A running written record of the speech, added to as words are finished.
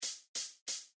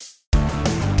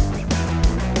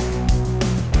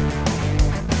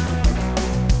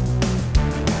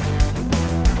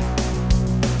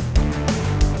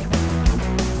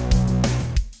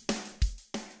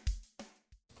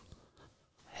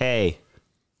Hey,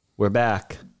 we're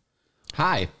back.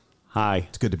 Hi. Hi.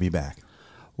 It's good to be back.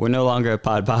 We're no longer at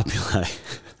Podpopuli.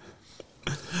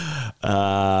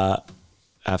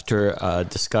 After a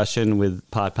discussion with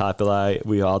Podpopuli,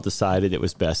 we all decided it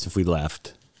was best if we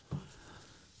left.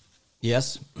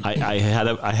 Yes. I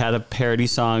had a parody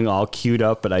song all queued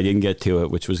up, but I didn't get to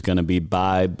it, which was going to be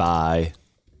Bye Bye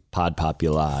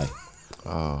Podpopuli.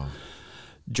 Oh.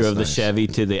 Drove the nice. Chevy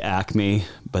to the Acme,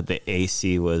 but the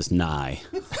AC was nigh.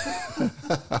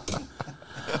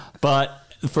 But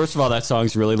first of all, that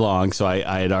song's really long, so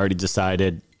I had already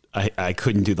decided I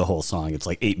couldn't do the whole song. It's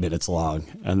like 8 minutes long.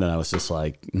 And then I was just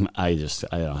like, I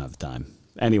don't have the time.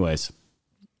 Anyways.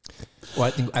 Well,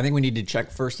 I think we need to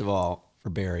check first of all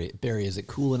for Barry. Barry, is it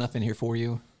cool enough in here for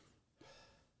you?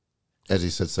 As he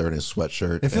sits there in his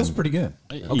sweatshirt. It feels pretty good.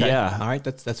 Okay. Yeah. All right.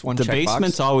 That's one The check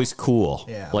basement's box. always cool.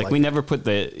 Yeah, like I we like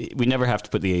never have to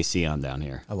put the AC on down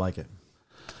here. I like it.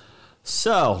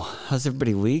 So, how's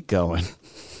everybody week going?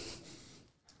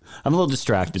 I'm a little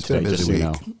distracted been a today, just so busy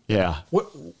you know. week. Yeah.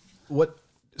 What,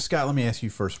 Scott? Let me ask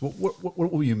you first. What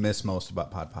will you miss most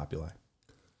about Podpopuli?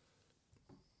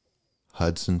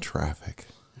 Hudson traffic.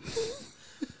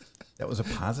 That was a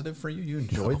positive for you. You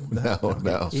enjoyed that.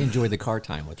 No. He enjoyed the car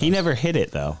time with us. He never hit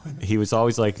it, though. He was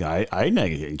always like, I didn't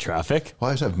get any traffic. Well,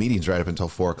 I just have meetings right up until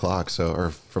 4 o'clock, or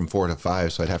from 4 to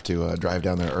 5, so I'd have to drive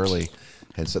down there early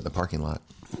and sit in the parking lot.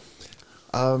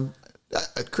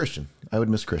 Christian. I would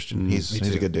miss Christian. He's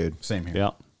a good dude. Same here.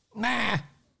 Yeah. Nah.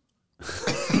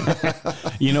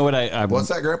 You know what? I'm What's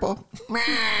that, Grandpa?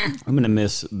 going to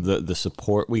miss the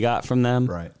support we got from them.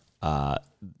 Right.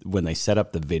 When they set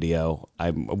up the video,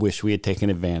 I wish we had taken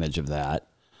advantage of that.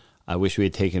 I wish we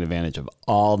had taken advantage of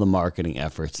all the marketing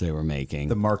efforts they were making.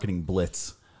 The marketing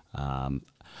blitz.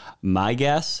 My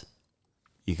guess,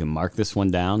 you can mark this one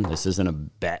down. This isn't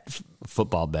a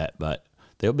football bet, but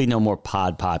there'll be no more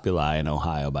Podpopuli in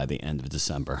Ohio by the end of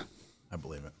December. I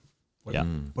believe it.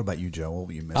 What about you, Joe? What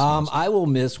will you miss most? I will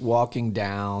miss walking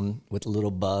down with a little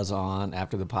buzz on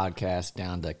after the podcast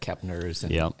down to Kepner's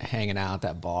and Yep. hanging out at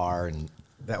that bar and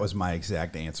That was my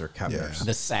exact answer. Kepner's.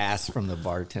 the sass from the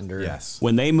bartender. Yes.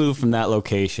 When they moved from that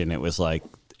location, it was like,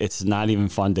 it's not even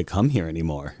fun to come here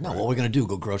anymore. No, what are we going to do?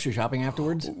 Go grocery shopping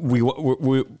afterwards? We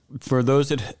for those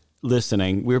that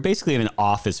listening, we were basically in an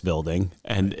office building,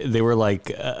 and they were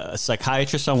like a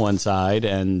psychiatrist on one side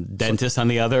and dentist on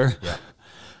the other. Yeah.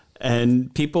 And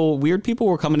weird people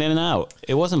were coming in and out.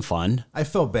 It wasn't fun. I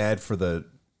felt bad for it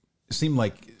seemed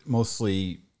like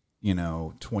mostly,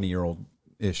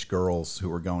 20-year-old-ish girls who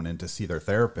were going in to see their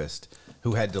therapist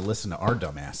who had to listen to our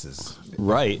dumbasses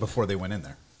Right. before they went in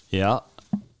there. Yeah,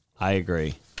 I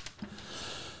agree.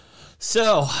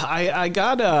 So I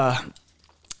got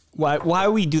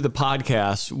while we do the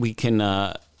podcast, we can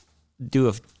do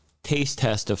a taste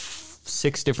test of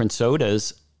 6 different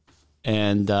sodas,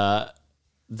 and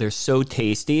they're so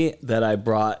tasty that I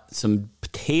brought some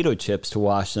potato chips to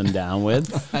wash them down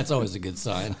with. That's always a good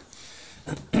sign.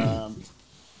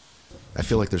 I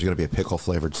feel like there's going to be a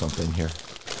pickle-flavored something here.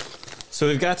 So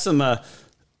we've got some,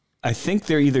 I think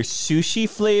they're either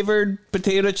sushi-flavored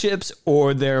potato chips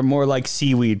or they're more like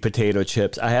seaweed potato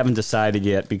chips. I haven't decided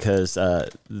yet because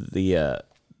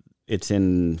it's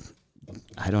in,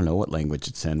 I don't know what language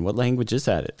it's in. What language is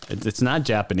that? It's not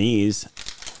Japanese.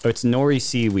 It's nori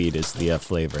seaweed is the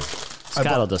flavor.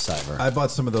 Scott will decipher. I bought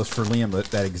some of those for Liam,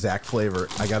 that exact flavor.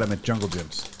 I got them at Jungle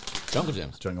Gyms. Jungle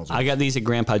Gyms. Jungle Gyms. I got these at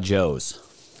Grandpa Joe's.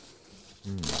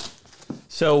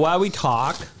 So while we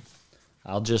talk,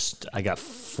 I got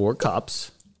 4 cups.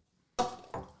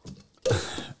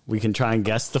 We can try and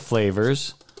guess the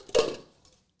flavors.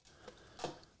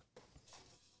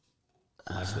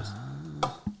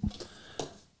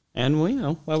 And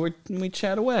while we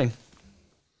chat away,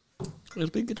 it'll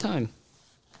be a good time.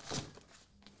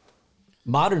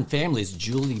 Modern Family's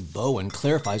Julie Bowen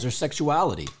clarifies her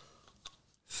sexuality.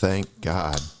 Thank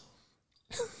God.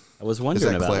 I was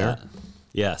wondering that about Claire? that.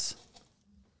 Yes.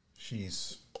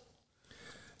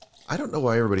 I don't know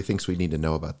why everybody thinks we need to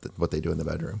know about what they do in the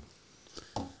bedroom.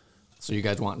 So you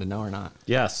guys wanting to know or not?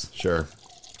 Yes. Sure.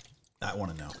 I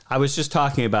want to know. I was just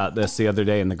talking about this the other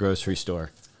day in the grocery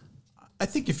store. I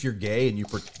think if you're gay and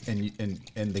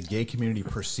and the gay community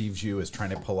perceives you as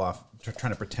trying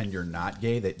to pretend you're not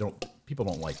gay, people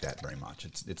don't like that very much.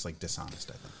 It's like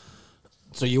dishonest, I think.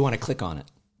 So you want to click on it?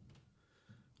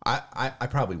 I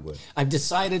probably would. I've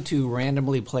decided to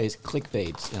randomly place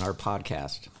clickbaits in our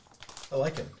podcast. I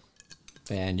like it.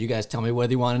 And you guys tell me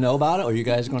whether you want to know about it or you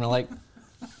guys going to like...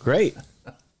 Great.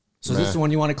 So is this the one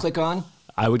you want to click on?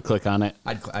 I would click on it.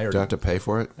 I Do I already have to pay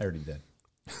for it? did.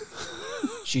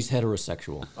 She's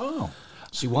heterosexual. Oh,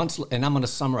 She wants, and I'm going to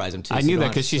summarize them too. I so you knew don't that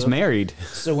have because to- she's married.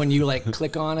 So when you like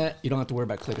click on it, you don't have to worry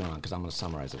about clicking on it because I'm going to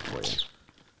summarize it for you.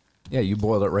 Yeah, you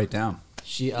boiled it right down.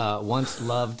 She once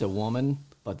loved a woman,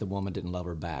 but the woman didn't love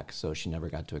her back, so she never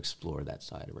got to explore that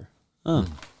side of her.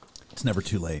 It's never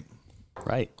too late.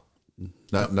 Right.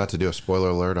 Not to do a spoiler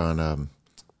alert on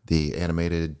the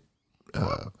animated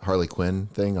Harley Quinn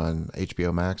thing on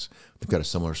HBO Max. They've got a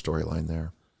similar storyline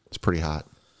there. It's pretty hot.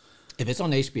 If it's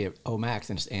on HBO Max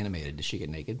and it's animated, does she get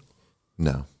naked?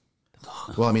 No.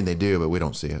 Well, I mean, they do, but we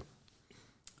don't see it.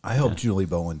 I hope Julie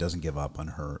Bowen doesn't give up on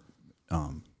her,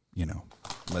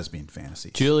 lesbian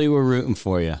fantasies. Julie, we're rooting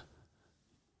for you.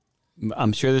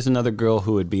 I'm sure there's another girl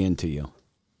who would be into you.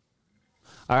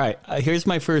 All right, here's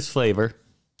my first flavor.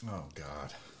 Oh,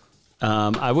 God.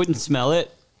 I wouldn't smell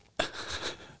it.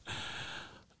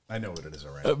 I know what it is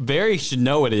already. Barry should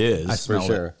know what it is. I smell for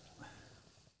sure.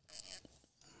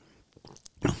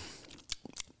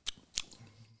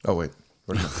 Oh, wait.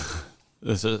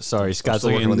 Sorry, Scott's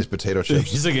Still working looking on these potato chips.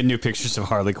 He's looking at new pictures of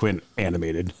Harley Quinn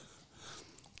animated.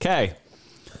 Okay.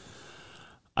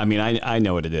 I mean, I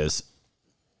know what it is.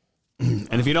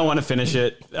 And if you don't want to finish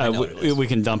it, we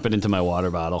can dump it into my water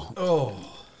bottle. Oh,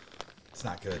 it's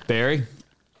not good. Barry,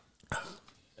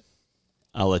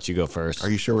 I'll let you go first. Are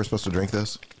you sure we're supposed to drink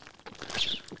this?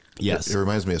 Yes. It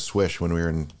reminds me of Swish when we were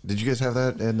in. Did you guys have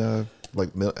that in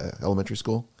elementary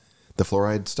school? The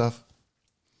fluoride stuff?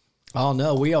 Oh,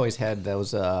 no. We always had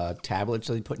those tablets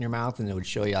that you put in your mouth, and it would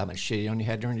show you how much shit you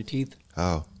had during your teeth.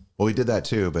 Oh. Well, we did that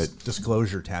too, but.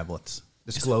 Disclosure tablets.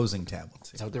 Disclosing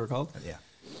tablets. Is that what they were called? Yeah.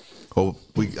 Well,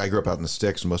 I grew up out in the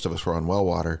sticks, and most of us were on well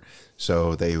water,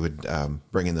 so they would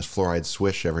bring in this fluoride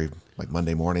Swish every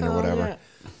Monday morning or whatever. Yeah.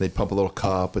 They'd pump a little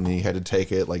cup, and then you had to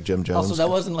take it like Jim Jones. Also, that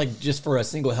wasn't like just for a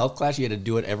single health class. You had to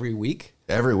do it every week.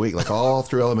 Every week, like all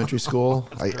through elementary school.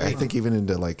 I think even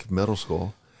into middle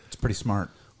school. It's pretty smart.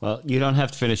 Well, you don't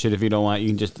have to finish it if you don't want. You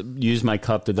can just use my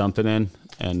cup to dump it in,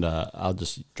 and I'll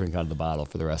just drink out of the bottle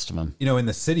for the rest of them. In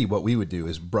the city, what we would do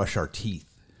is brush our teeth.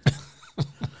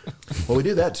 Well, we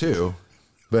do that too,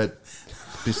 but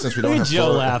since we don't Look have at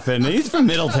Joe fluoride- laughing. He's from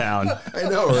Middletown. I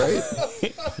know, right?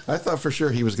 I thought for sure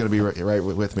he was going to be right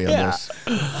with me on Yeah. this.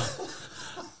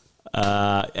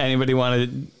 Anybody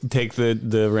want to take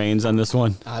the reins on this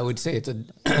one? I would say it's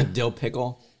a dill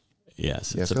pickle.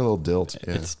 Yes. Yeah, it's got a little dilt.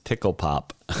 Yeah. It's pickle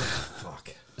pop.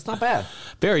 Fuck. It's not bad.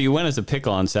 Barry, you went as a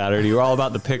pickle on Saturday. You were all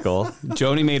about the pickle.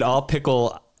 Joni made all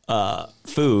pickle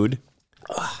food.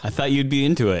 I thought you'd be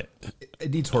into it.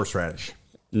 It needs horseradish.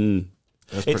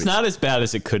 It's not as bad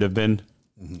as it could have been.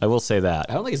 I will say that.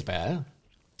 I don't think it's bad.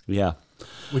 Yeah.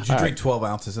 Would you All drink right. 12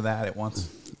 ounces of that at once?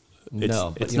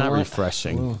 No, but It's you know not what?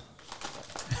 refreshing.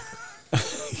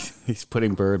 He's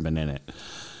putting bourbon in it.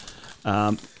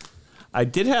 I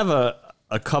did have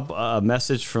a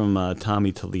message from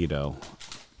Tommy Toledo.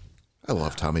 I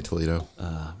love Tommy Toledo.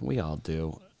 We all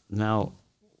do. Now,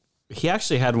 he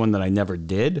actually had one that I never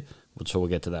did, which we'll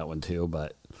get to that one too,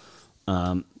 but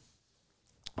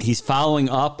he's following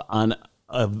up on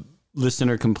a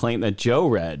listener complaint that Joe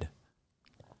read.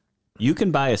 You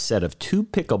can buy a set of 2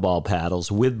 pickleball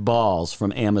paddles with balls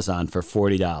from Amazon for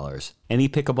 $40. Any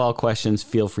pickleball questions,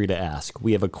 feel free to ask.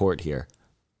 We have a court here.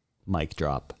 Mic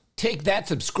drop. Take that,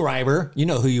 subscriber. You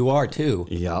know who you are, too.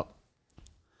 Yep.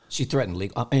 She threatened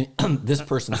legal. This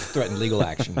person threatened legal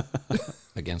action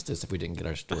against us if we didn't get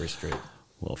our story straight.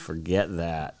 Well, forget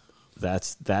that.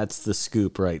 That's the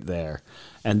scoop right there.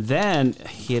 And then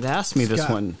he had asked me this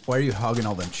Scott, one. Why are you hogging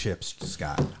all them chips,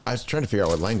 Scott? I was trying to figure out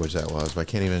what language that was, but I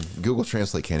can't even. Google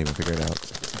Translate can't even figure it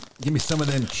out. Give me some of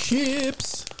them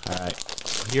chips. All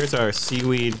right. Here's our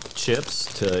seaweed chips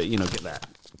to, get that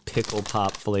pickle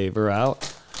pop flavor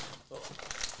out.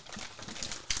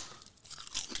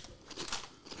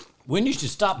 When you should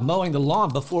stop mowing the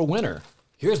lawn before winter.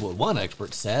 Here's what one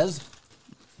expert says.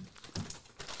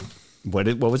 What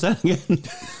was that again?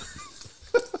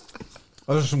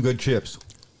 Those are some good chips.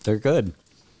 They're good.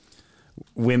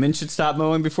 Women should stop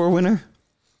mowing before winter?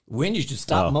 When you should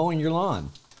stop mowing your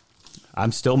lawn.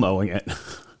 I'm still mowing it.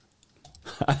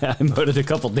 I mowed it a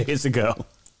couple days ago.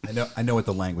 I know what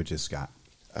the language is, Scott.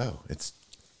 Oh, it's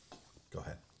Go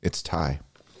ahead. Thai.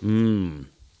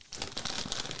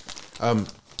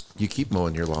 You keep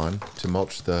mowing your lawn to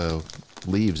mulch the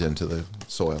leaves into the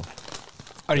soil.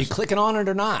 Are you clicking on it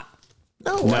or not?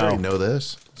 No, I already know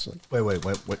this. It's like, Wait.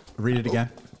 Read it again.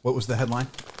 What was the headline?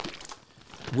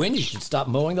 When you should stop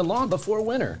mowing the lawn before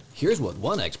winter. Here's what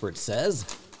one expert says.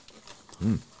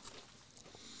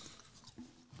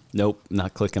 Nope,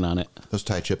 not clicking on it. those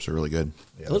Thai chips are really good.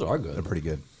 Yeah, Those are good. They're pretty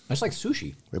good. That's like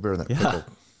sushi. Way better than that Yeah.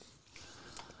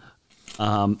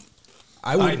 pickle.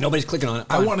 I All would. right, nobody's clicking on it.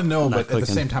 I Fine. want to know, but at the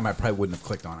clicking. same time, I probably wouldn't have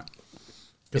clicked on it.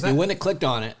 If you wouldn't have clicked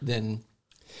on it, then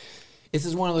this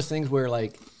is one of those things where,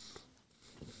 like,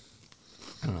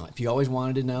 I don't know. If you always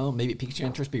wanted to know, maybe it piques your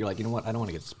interest, but you're like, you know what? I don't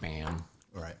want to get spam.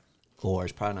 Right. Or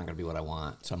it's probably not going to be what I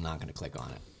want, so I'm not going to click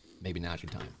on it. Maybe now's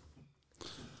your time.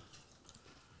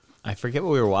 I forget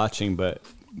what we were watching, but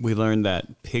we learned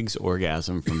that pigs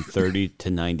orgasm from 30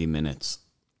 to 90 minutes.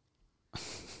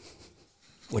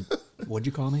 What'd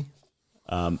you call me?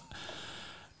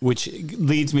 Which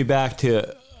leads me back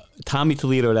to Tommy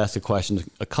Toledo had asked a question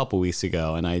a couple weeks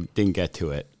ago, and I didn't get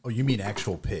to it. Oh, you mean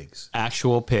actual pigs?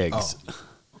 Actual pigs.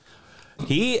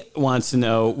 He wants to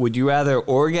know, would you rather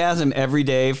orgasm every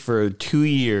day for 2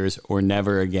 years or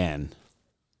never again?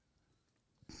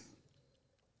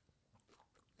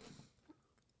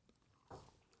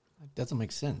 That doesn't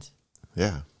make sense.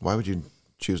 Yeah. Why would you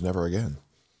choose never again?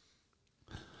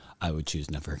 I would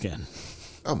choose never again.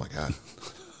 Oh my God.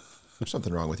 There's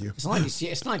something wrong with you. It's not like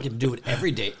it's not like you can do it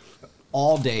every day,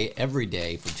 all day, every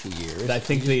day for 2 years. I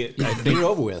think You're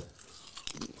over with.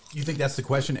 You think that's the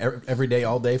question? Every day,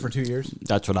 all day for 2 years?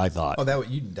 that's what I thought. Oh, that would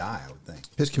you'd die, I would think.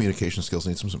 His communication skills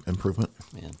need some improvement.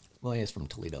 Yeah. Well, he is from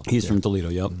Toledo. He's from Toledo,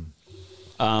 yep.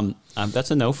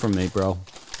 That's a no from me, bro.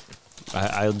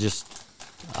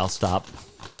 I'll stop.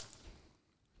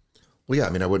 Well, yeah. I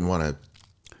mean, I wouldn't want to.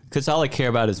 Because all I care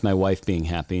about is my wife being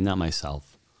happy, not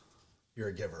myself. You're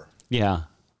a giver. Yeah.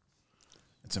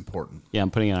 It's important. Yeah,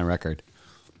 I'm putting it on record.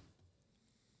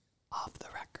 Off the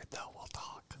record, though, we'll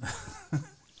talk.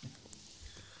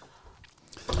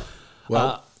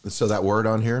 Well, so that word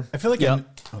on here I feel like Yeah.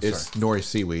 is nori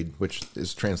seaweed, which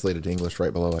is translated to English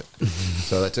right below it.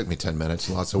 So that took me 10 minutes,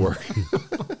 lots of work.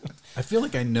 I feel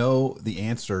like I know the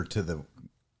answer to the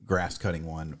grass cutting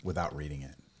one without reading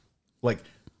it. Like,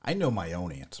 I know my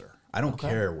own answer. I don't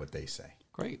care what they say.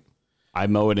 Great. I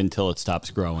mow it until it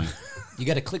stops growing. You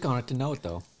got to click on it to know it,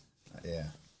 though. Yeah.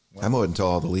 I mow it until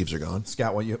all the leaves are gone.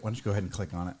 Scott, why don't you go ahead and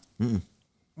click on it?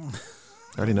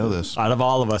 I already know this. Out of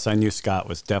all of us, I knew Scott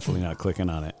was definitely not clicking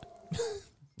on it.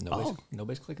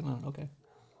 Nobody's clicking on it. Okay.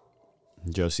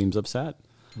 Joe seems upset.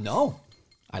 No,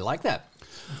 I like that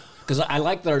because I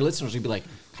like that our listeners would be like,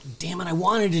 God damn it, I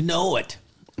wanted to know it.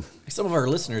 Some of our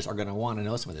listeners are going to want to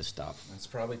know some of this stuff. That's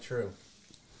probably true.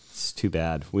 It's too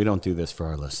bad. We don't do this for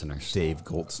our listeners. Dave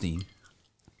Goldstein.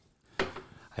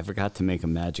 I forgot to make a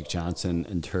Magic Johnson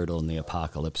and Turtle in the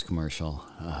Apocalypse commercial.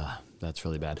 That's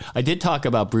really bad. I did talk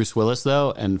about Bruce Willis,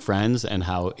 though, and Friends, and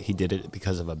how he did it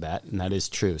because of a bet, and that is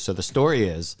true. So the story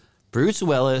is Bruce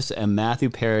Willis and Matthew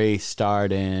Perry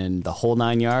starred in The Whole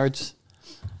Nine Yards,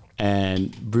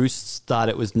 and Bruce thought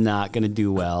it was not going to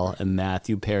do well, and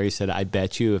Matthew Perry said, I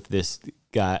bet you if this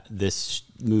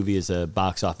movie is a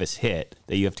box office hit,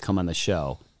 that you have to come on the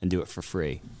show and do it for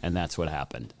free, and that's what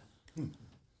happened.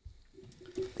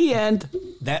 The end.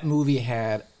 That movie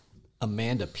had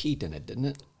Amanda Peet in it, didn't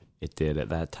it? It did at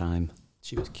that time.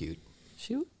 She was cute.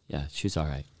 Yeah, she's all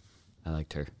right. I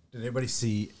liked her. Did anybody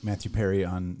see Matthew Perry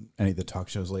on any of the talk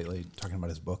shows lately talking about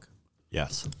his book?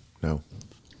 Yes. No.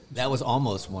 That was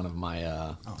almost one of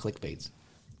my clickbaits.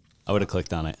 I would have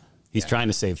clicked on it. He's trying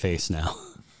to save face now.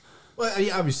 Well,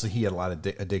 obviously he had a lot of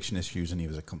addiction issues and he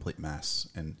was a complete mess.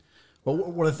 And well,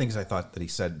 one of the things I thought that he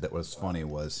said that was funny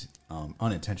was,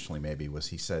 unintentionally maybe, was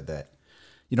he said that,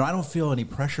 you know, I don't feel any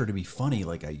pressure to be funny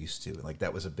like I used to. Like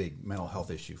that was a big mental health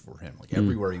issue for him. Like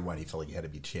everywhere he went, he felt like he had to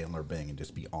be Chandler Bing and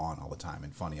just be on all the time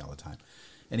and funny all the time.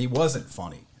 And he wasn't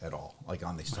funny at all, like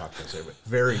on these talk shows. They were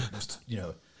very, you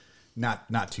know,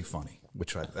 not too funny,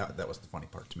 which that was the funny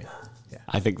part to me. Yeah.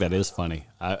 I think that is funny.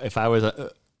 If I was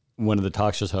one of the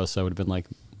talk show hosts, I would have been like,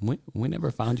 we never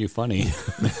found you funny.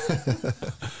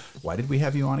 Why did we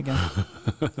have you on again?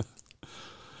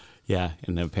 Yeah,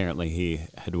 and apparently he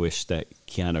had wished that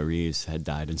Keanu Reeves had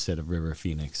died instead of River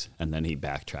Phoenix, and then he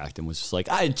backtracked and was just like,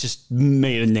 I just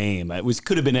made a name.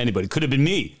 Could have been anybody. Could have been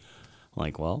me. I'm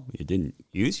like, well, you didn't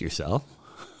use yourself.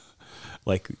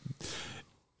 Like,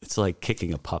 it's like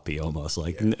kicking a puppy almost.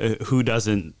 Like, who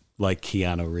doesn't like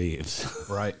Keanu Reeves?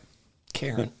 Right.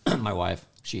 Karen, my wife,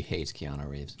 she hates Keanu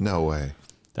Reeves. No way.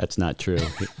 That's not true.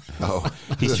 Oh,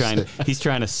 He's trying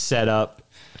to set up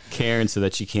Karen so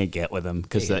that she can't get with him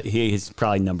because he's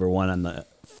probably number one on the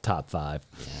top 5.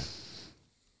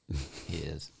 Yeah, he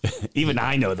is. Even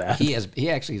I know that. He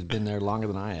actually has been there longer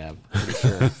than I have. Pretty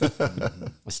sure.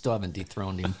 I still haven't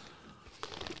dethroned him.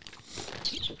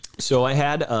 So I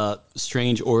had a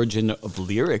strange origin of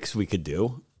lyrics we could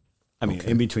do. I mean,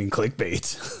 in between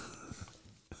clickbaits.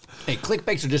 Hey,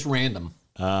 clickbaits are just random.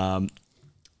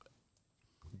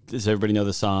 Does everybody know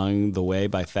the song "The Way"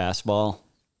 by Fastball?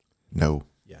 no.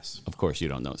 Yes. Of course, you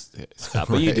don't know, Scott,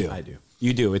 but you do. I do.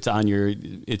 You do. It's on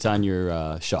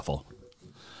your shuffle.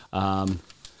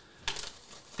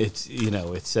 It's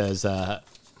it says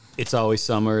it's always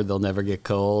summer. They'll never get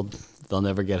cold. They'll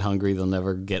never get hungry. They'll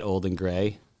never get old and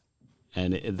gray.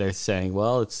 And they're saying,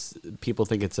 well, people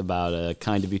think it's about a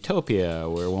kind of utopia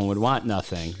where one would want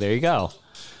nothing. There you go.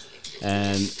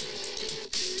 And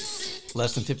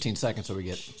less than 15 seconds or we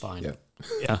get fined.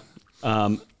 Yeah.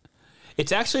 yeah.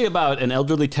 It's actually about an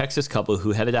elderly Texas couple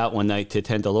who headed out one night to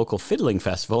attend a local fiddling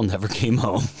festival and never came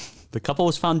home. The couple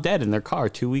was found dead in their car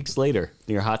 2 weeks later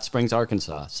near Hot Springs,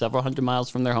 Arkansas, several hundred miles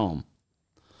from their home.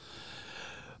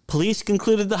 Police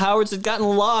concluded the Howards had gotten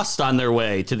lost on their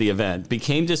way to the event,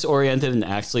 became disoriented, and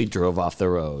actually drove off the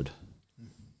road.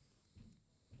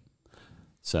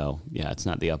 So, yeah, it's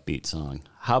not the upbeat song.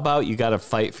 How about You Gotta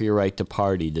Fight for Your Right to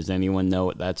Party? Does anyone know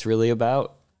what that's really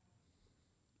about?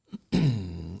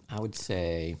 I would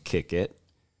say Kick It.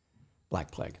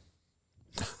 Black Plague.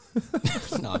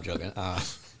 No, I'm joking.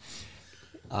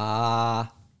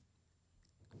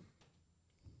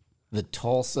 The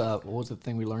Tulsa, what was the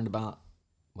thing we learned about?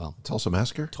 Well, Tulsa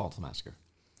Massacre? Tulsa Massacre.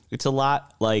 It's a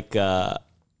lot like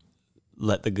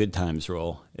Let the Good Times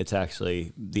Roll. It's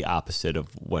actually the opposite of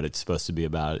what it's supposed to be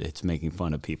about. It's making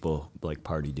fun of people like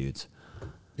party dudes.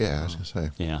 Yeah, I was going to say.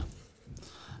 Yeah.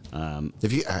 I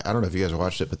don't know if you guys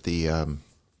watched it, but the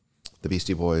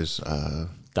Beastie Boys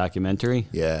Documentary?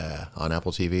 Yeah, on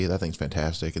Apple TV. That thing's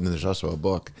fantastic. And then there's also a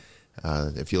book.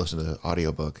 If you listen to the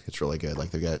audiobook, it's really good.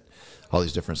 Like they've got all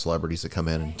these different celebrities that come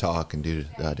in and talk and do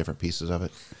different pieces of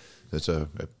it. It's a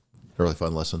really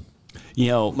fun listen.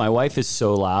 My wife is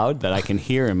so loud that I can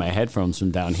hear in my headphones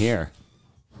from down here.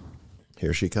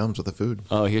 Here she comes with the food.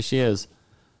 Oh, here she is.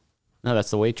 No,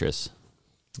 that's the waitress.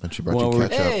 And she brought you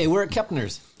ketchup. Hey, we're at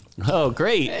Kepner's. Oh,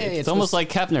 great. Hey, it's almost like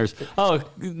Kepner's. Oh,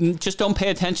 just don't pay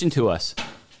attention to us.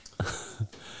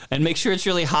 And make sure it's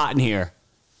really hot in here.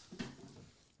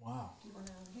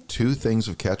 2 things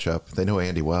of ketchup. They know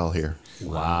Andy well here.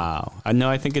 Wow. I know.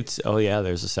 I think it's. Oh yeah,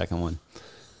 there's a second one.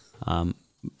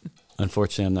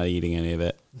 Unfortunately, I'm not eating any of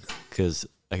it because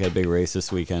I got a big race this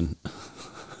weekend.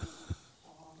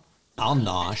 I'll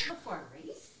nosh.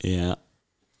 Yeah.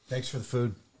 Thanks for the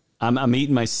food. I'm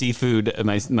eating my seafood,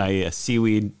 my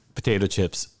seaweed potato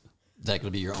chips. Is that going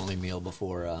to be your only meal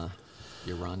before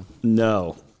your run?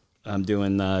 No, I'm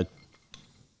doing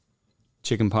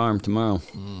chicken parm tomorrow,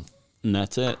 and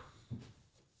that's it.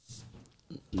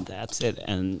 That's it,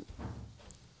 and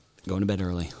going to bed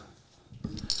early.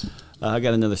 I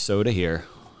got another soda here.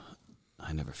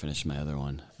 I never finished my other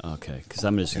one. Okay, because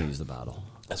I'm just going to use the bottle.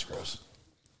 That's gross.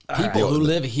 People who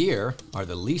live here are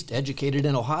the least educated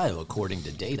in Ohio, according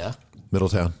to data.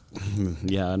 Middletown.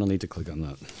 Yeah, I don't need to click on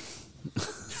that.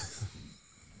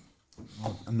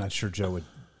 Well, I'm not sure Joe would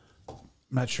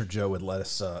let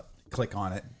us click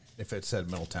on it if it said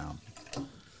Middletown.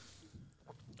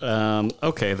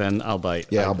 Okay, then I'll bite.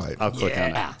 Yeah, I'll bite. I'll click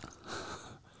on it.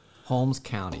 Holmes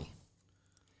County.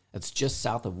 That's just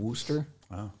south of Worcester.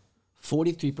 Wow.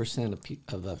 43%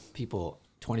 of the people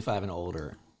 25 and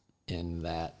older in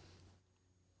that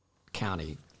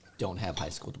county don't have high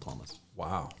school diplomas.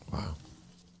 Wow.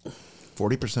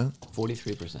 40%?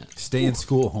 43%. Stay in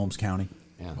school, Holmes County.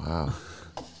 Yeah. Wow.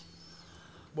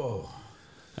 Whoa.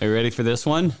 Are you ready for this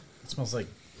one? It smells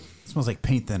like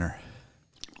paint thinner.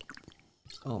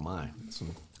 Oh my.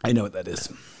 I know what that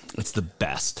is. It's the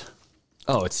best.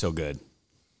 Oh, it's so good.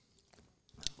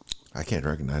 I can't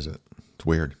recognize it. It's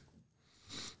weird.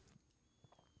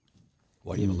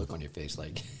 Why do you have a look on your face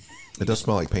like It does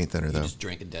smell like paint thinner, you though. just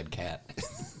drank a dead cat?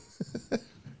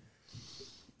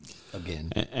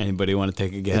 Again. Anybody want to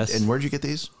take a guess? And where'd you get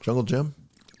these? Jungle Jim?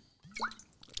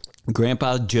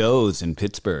 Grandpa Joe's in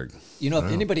Pittsburgh. You know,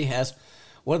 if anybody has,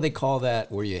 what do they call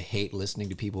that where you hate listening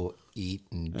to people eat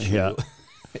and chew? Yeah.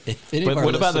 If any But of our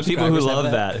what about the people who subscribers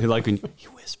have love that? Who like when you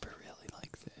whisper really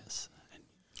like this and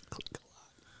click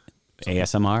a lot?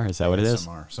 ASMR? Is that what it is?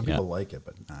 ASMR. Some people like it,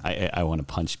 but not. I want to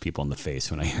punch people in the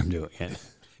face when I hear them doing it.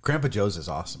 Grandpa Joe's is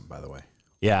awesome, by the way.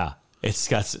 Yeah,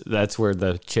 that's where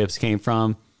the chips came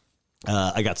from.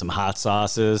 I got some hot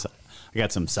sauces. I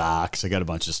got some socks. I got a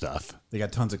bunch of stuff. They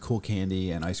got tons of cool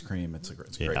candy and ice cream. It's a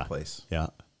great place. Yeah.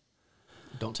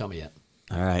 Don't tell me yet.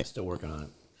 All right. Still working on it.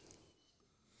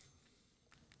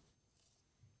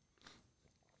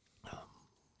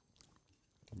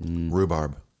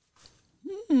 Rhubarb.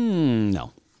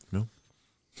 No. No?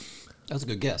 That was a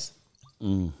good guess.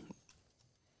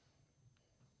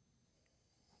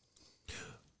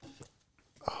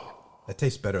 That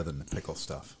tastes better than the pickle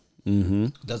stuff.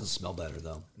 It doesn't smell better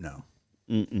though. No.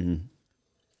 Maybe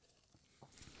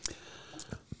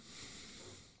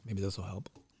this will help.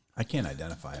 I can't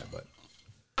identify it, but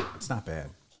It's not bad.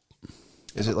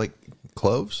 Is it like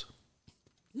cloves?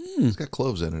 It's got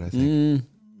cloves in it, I think.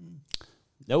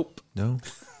 Nope. No?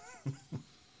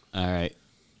 All right.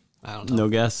 I don't know. No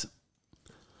guess.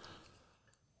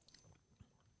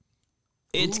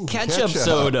 It's ketchup ketchup.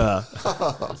 soda.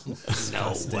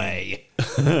 No way.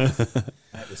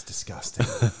 That is disgusting.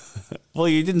 Well,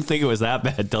 you didn't think it was that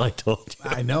bad until I told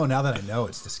you. I know now that I know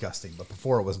it's disgusting, but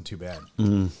before it wasn't too bad.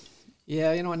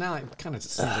 Yeah, you know what? Now it kind of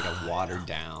seems like a watered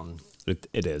down.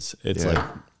 It is. It's Yeah. like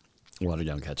watered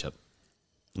down ketchup.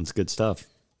 It's good stuff.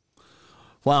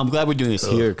 Well, I'm glad we're doing this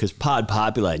here because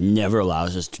Podpopuli never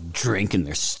allows us to drink in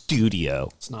their studio.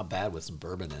 It's not bad with some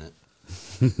bourbon in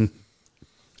it.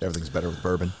 Everything's better with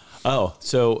bourbon. Oh,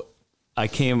 so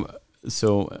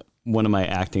one of my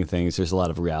acting things, there's a lot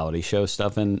of reality show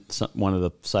stuff in one of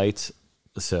the sites.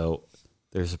 So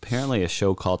there's apparently a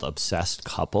show called Obsessed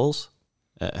Couples.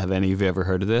 Have any of you ever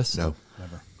heard of this? No.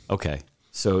 Never. Okay.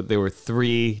 So there were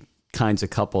 3 kinds of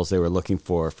couples they were looking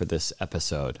for this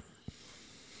episode.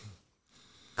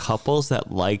 Couples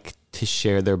that like to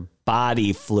share their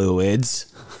body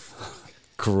fluids.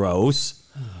 Gross.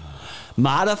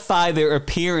 Modify their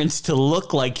appearance to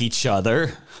look like each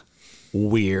other.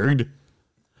 Weird.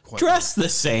 Dress the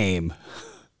same.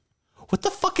 What the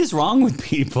fuck is wrong with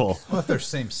people? Well, if they're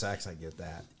same sex, I get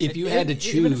that. If you had to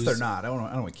even if choose- they're not, I don't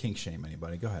want to kink shame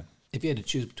anybody. Go ahead. If you had to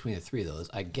choose between the 3 of those,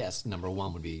 I guess number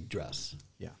 1 would be dress.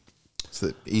 Yeah. It's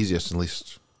the easiest and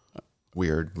least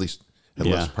weird, less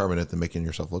permanent than making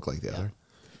yourself look like the other.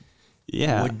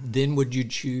 Yeah. Would you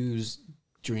choose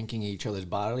drinking each other's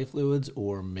bodily fluids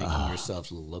or making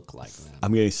yourselves look like them?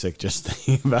 I'm getting sick just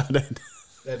thinking about it.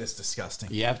 That is disgusting.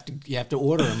 You have to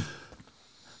order them.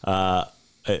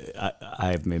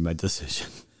 I've made my decision.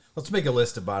 Let's make a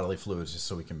list of bodily fluids just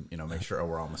so we can, make sure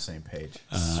we're all on the same page.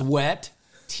 Sweat,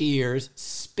 tears,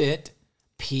 spit,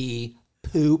 pee,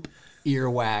 poop,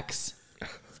 earwax,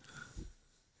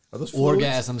 Are those fluids?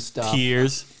 orgasm stuff.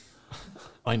 Tears.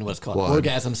 I know what it's called. Blood.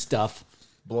 Orgasm stuff.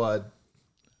 Blood,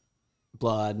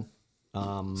 Blood.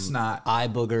 snot. Eye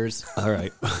boogers. All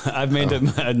right.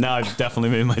 Now I've definitely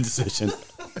made my decision.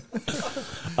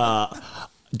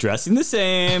 Dressing the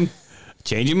same,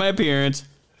 changing my appearance,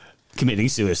 committing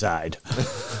suicide.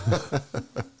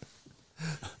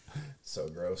 So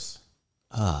gross.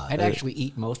 I'd actually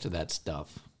eat most of that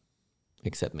stuff,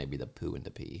 except maybe the poo and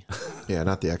the pee. Yeah,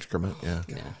 not the excrement. Yeah.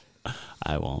 Yeah.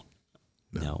 I won't.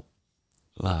 No.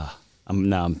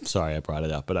 I'm sorry I brought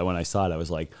it up, but when I saw it, I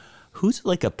was like, who's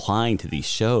like applying to these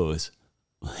shows?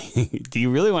 Do you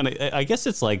really want to? I guess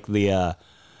it's like the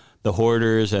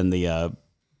hoarders and the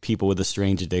people with the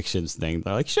strange addictions thing.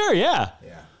 They're like, sure, yeah.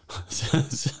 Yeah.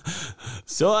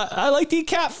 So I like to eat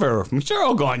cat fur. I'm sure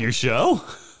I'll go on your show.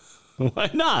 Why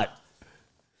not?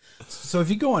 So if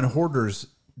you go on Hoarders,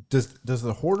 does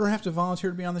the hoarder have to volunteer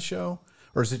to be on the show?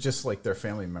 Or is it just like their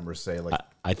family members say, like,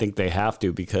 I think they have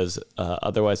to because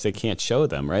otherwise they can't show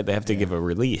them, right? They have to give a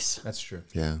release. that's true.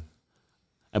 Yeah.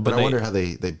 But But I wonder how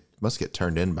they must get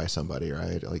turned in by somebody,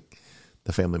 right? Like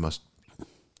the family must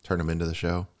turn them into the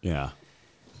show. Yeah.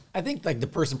 I think like the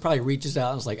person probably reaches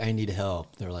out and is like, I need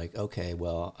help. They're like, okay,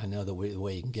 well, I know the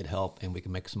way you can get help and we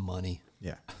can make some money.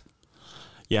 Yeah.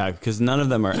 Yeah, because none of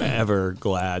them are ever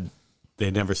glad.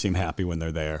 They never seem happy when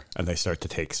they're there and they start to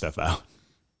take stuff out.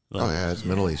 Oh yeah, it's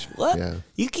Middle East. What? Yeah.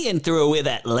 You can't throw away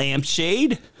that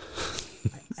lampshade.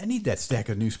 I need that stack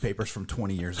of newspapers from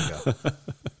 20 years ago.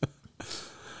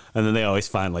 And then they always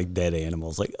find like dead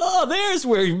animals. Like, oh, there's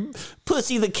where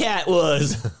Pussy the cat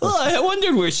was. Oh, I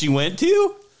wondered where she went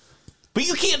to. But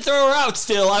you can't throw her out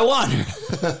still. I want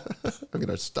her. I'm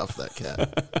gonna stuff that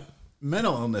cat.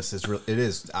 Mental illness is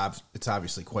it's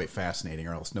obviously quite fascinating,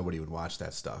 or else nobody would watch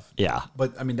that stuff. Yeah.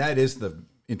 But I mean, that is the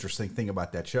interesting thing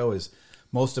about that show is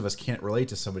most of us can't relate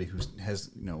to somebody who has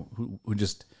who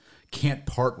just can't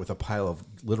part with a pile of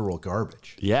literal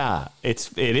garbage. Yeah,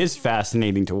 it is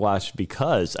fascinating to watch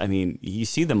because I mean you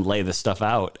see them lay the stuff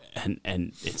out and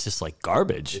it's just like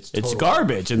garbage. It's total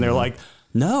garbage, and they're like,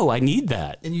 no, I need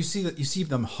that. And you see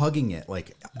them hugging it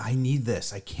like, I need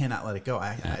this. I cannot let it go.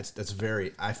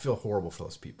 I feel horrible for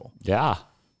those people. Yeah,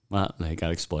 well, they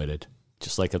got exploited,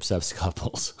 just like obsessed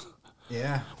couples.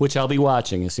 Yeah. Which I'll be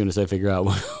watching as soon as I figure out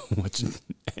which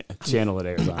channel it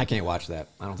airs on. I can't watch that.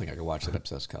 I don't think I could watch that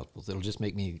Obsessed Couples. It'll just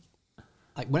make me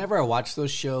like whenever I watch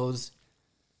those shows,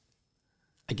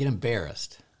 I get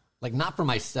embarrassed. Like not for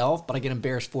myself, but I get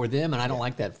embarrassed for them, and I don't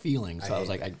like that feeling. So I was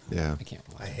like, I can't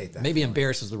watch. I hate that. Maybe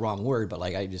embarrassed is the wrong word, but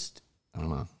like I don't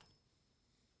know.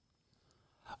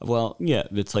 Well, yeah,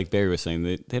 it's like Barry was saying,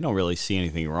 they don't really see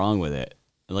anything wrong with it.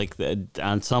 Like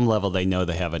on some level, they know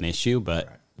they have an issue,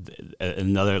 but at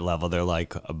another level, they're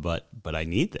like, but I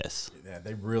need this. Yeah,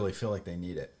 they really feel like they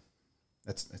need it.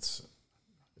 It's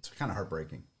kind of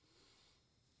heartbreaking.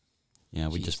 Yeah,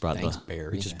 we Jeez, just brought thanks,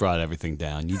 Barry. we just brought everything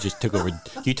down. You just took over.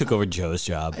 You took over Joe's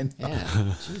job,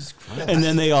 Yeah, Jesus Christ. and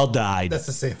then they all died. That's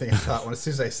the same thing I thought. As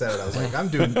soon as I said it, I was like, I'm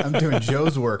doing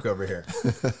Joe's work over here.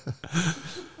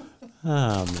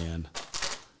 Oh man.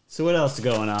 So what else is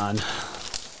going on?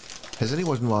 Has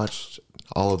anyone watched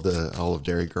all of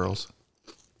Dairy Girls?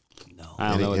 No.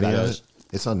 I don't know what that is.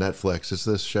 It's on Netflix. It's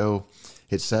this show.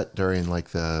 It's set during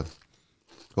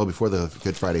before the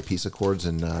Good Friday Peace Accords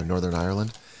in Northern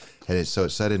Ireland, and it's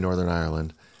set in Northern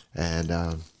Ireland,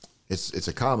 and it's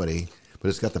a comedy, but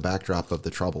it's got the backdrop of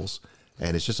the Troubles,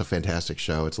 and it's just a fantastic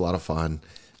show. It's a lot of fun.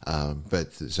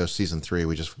 But so season 3,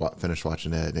 we just finished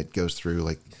watching it, and it goes through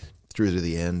to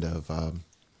the end of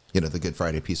the Good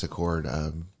Friday Peace Accord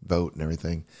vote and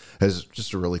everything. It's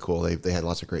just a really cool. They had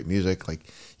lots of great music,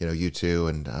 like U2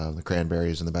 and the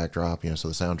Cranberries in the backdrop. So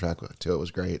the soundtrack to it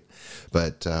was great.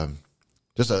 But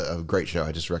just a great show.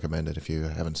 I just recommend it if you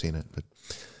haven't seen it. But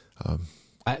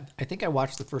I think I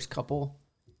watched the first couple,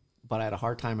 but I had a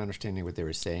hard time understanding what they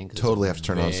were saying. totally have to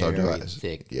turn on very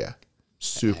thick. Yeah,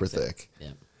 super thick.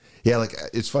 Yeah. Yeah, like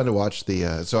it's fun to watch the.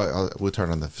 We'll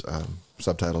turn on the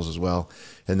subtitles as well,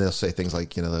 and they'll say things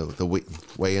like the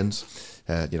weigh-ins,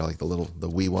 like the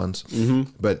wee ones.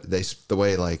 Mm-hmm. But the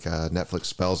way Netflix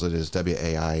spells it is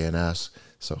WAINS.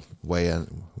 So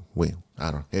weigh-in,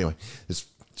 I don't know. Anyway, it's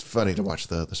funny to watch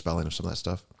the spelling of some of that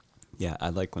stuff. Yeah, I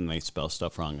like when they spell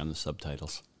stuff wrong on the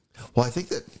subtitles. Well, I think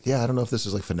that I don't know if this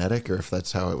is like phonetic or if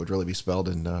that's how it would really be spelled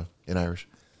in Irish.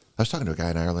 I was talking to a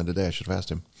guy in Ireland today. I should have asked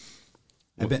him.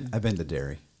 I've been to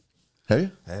Derry. Have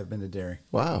you? I have been to Derry.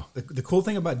 Wow. The cool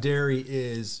thing about Derry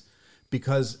is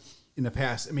because in the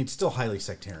past, it's still highly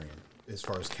sectarian as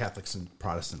far as Catholics and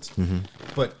Protestants, mm-hmm.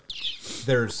 but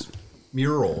there's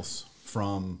murals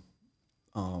from,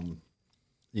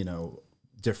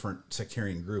 different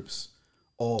sectarian groups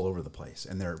all over the place,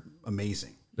 and they're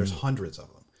amazing. There's hundreds of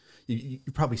them.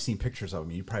 You've probably seen pictures of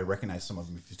them. You probably recognize some of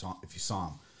them if you saw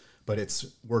them, but it's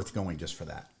worth going just for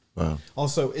that. Wow.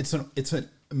 Also, it's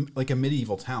like a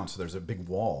medieval town, so there's a big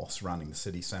wall surrounding the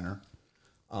city center,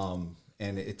 and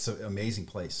it's an amazing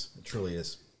place. It truly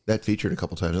is. That featured a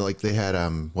couple times. Like they had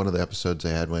one of the episodes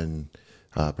they had when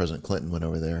President Clinton went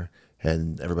over there,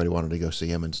 and everybody wanted to go see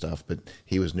him and stuff, but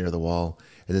he was near the wall.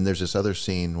 And then there's this other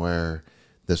scene where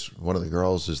one of the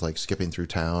girls is like skipping through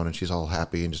town, and she's all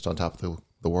happy and just on top of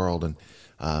the world, and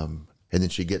then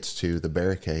she gets to the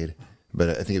barricade, but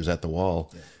I think it was at the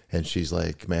wall. Yeah. And she's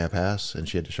like, "May I pass?" And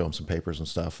she had to show him some papers and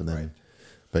stuff. And then, right.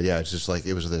 But yeah, it's just like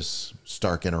it was this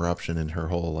stark interruption in her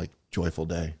whole joyful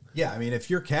day. Yeah, if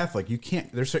you're Catholic, you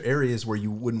can't. There's areas where you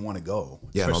wouldn't want to go.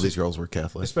 Yeah, and all these girls were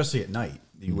Catholic, especially at night.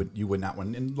 You would not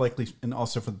want, and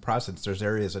also for the Protestants, there's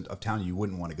areas of town you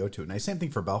wouldn't want to go to. And the same thing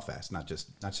for Belfast, not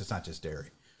just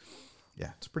Derry. Yeah,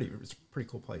 it's a pretty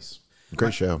cool place.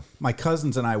 Great show. My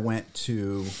cousins and I went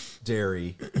to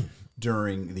Derry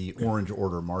during the Orange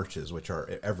Order marches, which are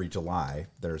every July.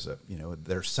 There's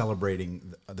they're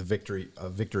celebrating the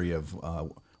victory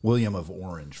of William of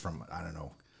Orange from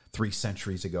 3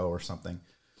 centuries ago or something,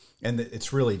 and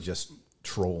it's really just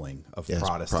trolling of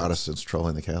Protestants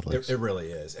trolling the Catholics. It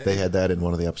really is. They had that in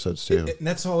one of the episodes too, and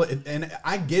that's all. And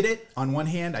I get it. On one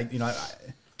hand, I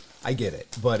get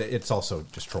it, but it's also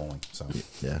just trolling. So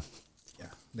yeah,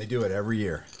 they do it every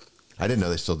year. I didn't know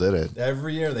they still did it.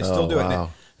 Every year they still do it.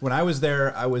 When I was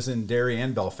there, I was in Derry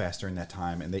and Belfast during that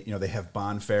time, and they have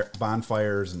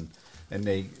bonfires and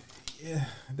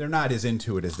they're not as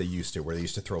into it as they used to, where they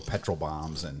used to throw petrol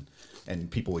bombs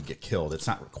and people would get killed. It's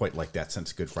not quite like that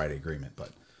since Good Friday Agreement, but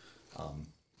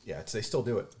they still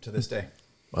do it to this day.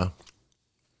 Wow.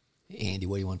 Hey, Andy,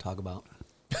 what do you want to talk about?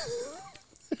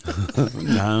 I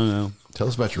don't know. Tell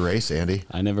us about your race, Andy.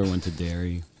 I never went to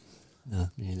Derry. No,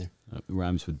 me either. It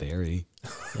rhymes with Barry.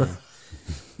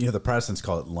 The Protestants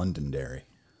call it Londonderry.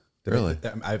 Really?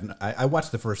 I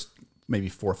watched the first maybe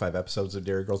 4 or 5 episodes of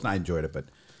Derry Girls, and I enjoyed it, but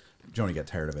Joni got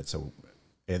tired of it. So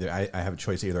either I have a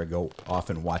choice: either I go off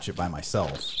and watch it by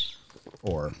myself,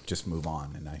 or just move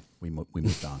on. And we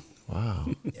moved on. Wow.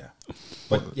 Yeah,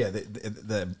 but yeah,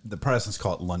 the Protestants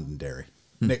call it Londonderry,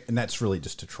 and that's really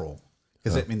just to troll,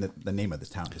 because the name of the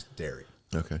town is Derry.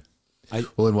 Okay.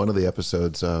 Well, in one of the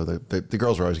episodes, the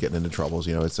girls are always getting into troubles.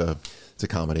 It's a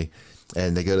comedy,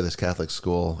 and they go to this Catholic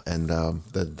school, and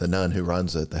the nun who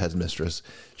runs it, the headmistress,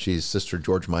 she's Sister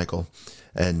George Michael,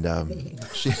 and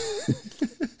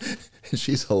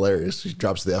she's hilarious. She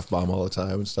drops the F-bomb all the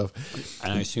time and stuff.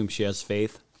 And I assume she has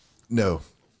faith. No,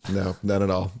 none at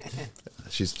all.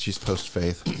 She's post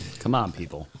faith. Come on,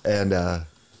 people. And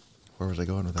Where was I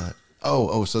going with that?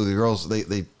 So the girls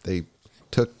they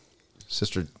took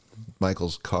Sister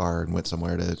Michael's car and went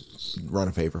somewhere to run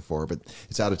a favor for her, but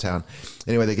it's out of town.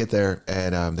 Anyway, they get there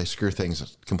and they screw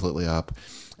things completely up,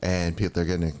 and people they're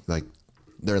getting like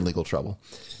they're in legal trouble.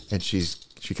 And she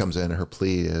comes in and her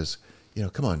plea is,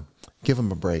 come on, give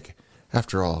them a break.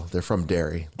 After all, they're from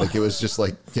Derry. Like it was just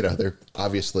like they're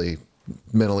obviously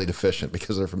mentally deficient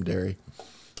because they're from Derry.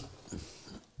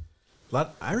 A lot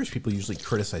of Irish people usually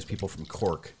criticize people from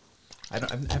Cork. I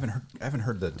haven't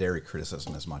heard the Derry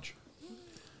criticism as much.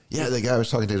 Yeah, the guy I was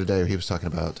talking to today, he was talking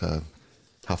about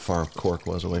how far Cork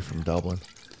was away from Dublin.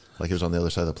 Like he was on the other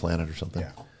side of the planet or something.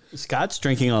 Yeah. Scott's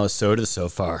drinking all his sodas so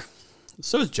far.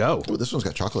 So is Joe. Ooh, this one's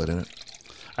got chocolate in it.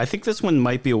 I think this one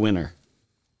might be a winner.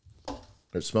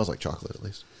 It smells like chocolate, at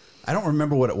least. I don't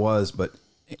remember what it was, but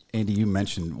Andy, you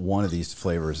mentioned one of these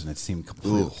flavors, and it seemed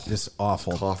completely just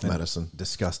awful, Cough and medicine,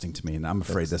 disgusting to me. And I'm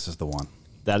afraid this is the one.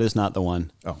 That is not the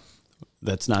one. Oh,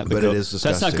 that's not. But it is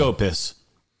disgusting. That's not goat piss.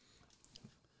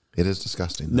 It is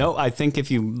disgusting. No, I think if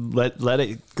you let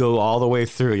it go all the way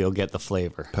through, you'll get the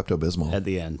flavor Pepto-Bismol at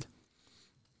the end.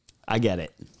 I get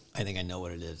it. I think I know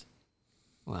what it is.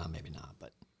 Well, maybe not,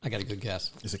 but I got a good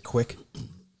guess. is it quick?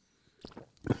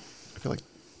 I feel like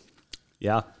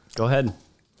Yeah, go ahead.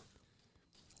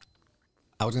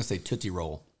 I was going to say Tootsie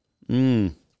Roll.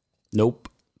 Nope.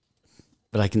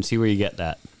 But I can see where you get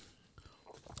that.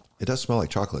 it does smell like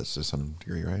chocolates to some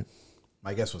degree, right?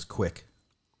 My guess was quick.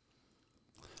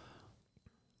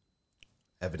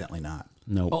 Evidently not.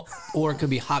 Nope. Oh, or it could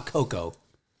be hot cocoa.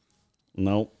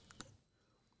 Nope.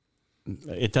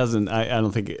 It doesn't. I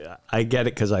don't think. I get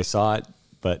it because I saw it,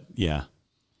 but yeah.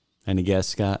 Any guess,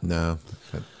 Scott? No.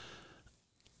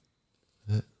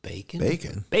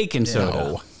 Bacon? Bacon soda.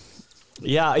 No.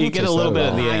 Yeah, you get a taste little that bit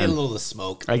at at the I get a end. little of the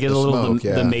smoke. I get a The little smoke, the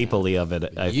yeah. mapley of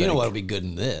it. I You think. know what would be good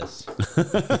in this?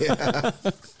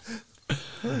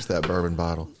 Where's that bourbon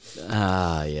bottle?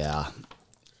 Ah, yeah.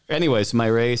 Anyways, my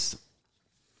race.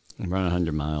 I'm running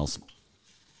 100 miles.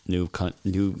 New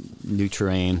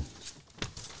terrain.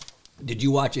 Did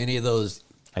you watch any of those?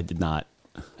 I did not.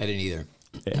 I didn't either.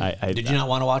 I Did you not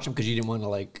want to watch them because you didn't want to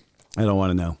like? I don't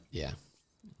want to know. Yeah,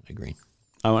 I agree.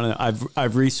 I want to.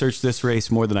 I've researched this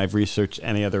race more than I've researched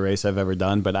any other race I've ever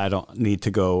done, but I don't need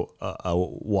to go a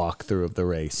walk through of the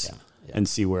race and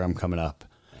see where I'm coming up.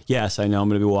 Yes, I know I'm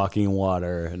going to be walking in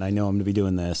water, and I know I'm going to be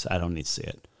doing this. I don't need to see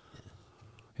it.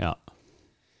 Yeah.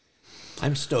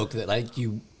 I'm stoked that like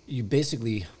you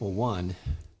basically one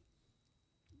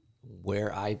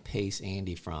where I pace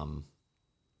Andy from,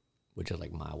 which is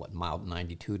like mile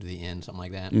 92 to the end, something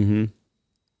like that. Mm-hmm.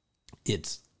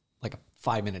 It's like a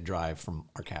 5-minute drive from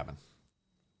our cabin.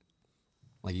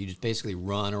 Like you just basically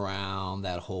run around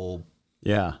that whole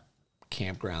Yeah.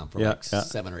 campground for Yeah, like yeah.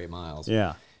 7 or 8 miles.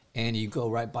 Yeah. And you go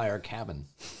right by our cabin,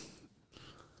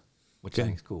 which I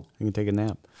think is cool. You can take a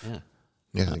nap. Yeah.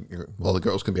 Yeah. Well, the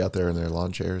girls can be out there in their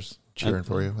lawn chairs cheering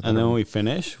for you. And then when we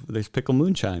finish, there's pickle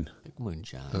moonshine. Pick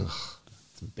moonshine.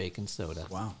 Some bacon soda.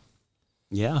 Wow.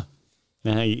 Yeah.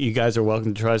 Now, you guys are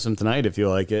welcome to try some tonight if you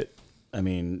like it. I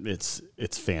mean, it's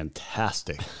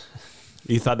fantastic.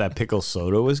 You thought that pickle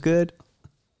soda was good?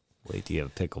 Wait till you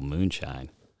have pickle moonshine.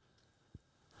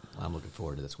 I'm looking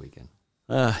forward to this weekend.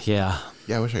 Yeah.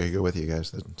 Yeah, I wish I could go with you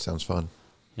guys. That sounds fun.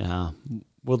 Yeah.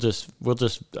 We'll just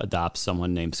adopt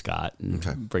someone named Scott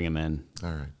and bring him in.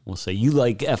 All right. We'll say, you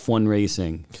like F1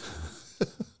 racing.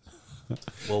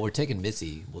 Well, we're taking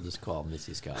Missy. We'll just call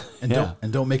Missy Scott. And Yeah.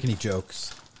 don't make any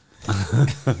jokes.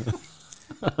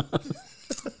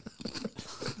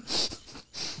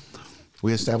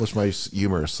 We established my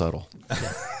humor is subtle.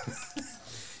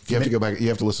 If you have to go back, you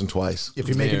have to listen twice. If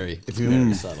you make Very, it,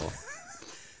 very subtle.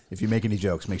 if you make any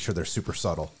jokes, make sure they're super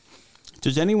subtle.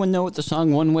 Does anyone know what the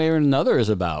song One Way or Another is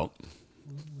about?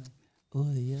 Oh,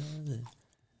 the other.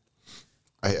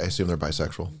 I assume they're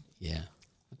bisexual. Yeah,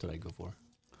 that's what I go for.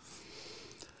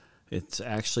 It's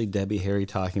actually Debbie Harry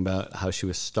talking about how she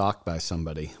was stalked by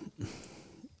somebody.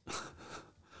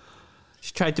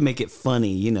 She tried to make it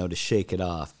funny, to shake it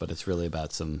off, but it's really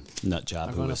about some nut job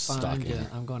I'm who going to was find. stalking her.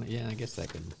 I'm going to. Yeah, I guess that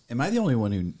could. Am I the only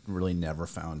one who really never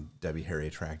found Debbie Harry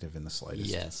attractive in the slightest?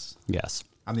 Yes. Yes.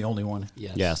 I'm the only one.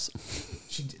 Yes. Yes.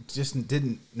 She just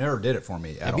never did it for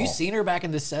me at Have all. you seen her back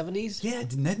in the 70s? Yeah, it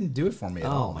didn't do it for me at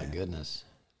all. Oh my man. goodness.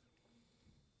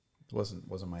 It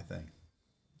wasn't my thing.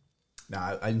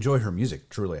 Now I enjoy her music.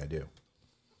 Truly, I do.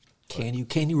 Can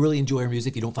you really enjoy her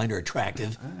music if you don't find her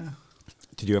attractive?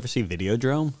 Did you ever see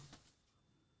Videodrome?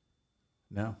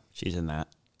 No, She's in that.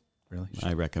 really.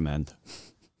 I recommend.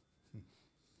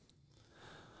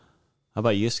 How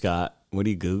about you, Scott? What are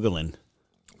you Googling?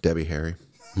 Debbie Harry.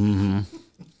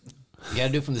 You got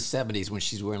to do it from the 70s when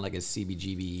she's wearing like a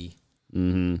CBGB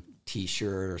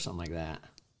T-shirt or something like that.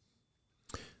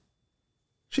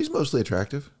 She's mostly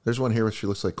attractive. There's one here where she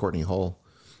looks like Courtney Hull.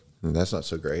 And that's not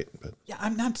so great. But Yeah,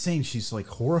 I'm not saying she's like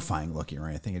horrifying looking or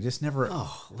anything. I just never.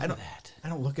 Oh, look at that. I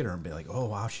don't look at her and be like, oh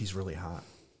wow, she's really hot.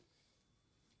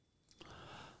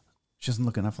 She doesn't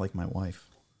look enough like my wife.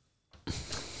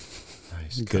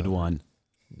 nice. Good one.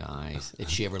 Nice. If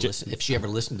she ever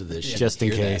listened to this, she'd Just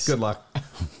in hear that. case. Good luck.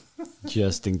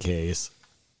 Just in case.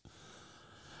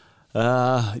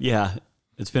 Yeah,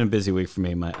 it's been a busy week for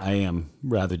me. I am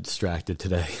rather distracted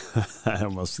today. I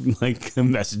almost like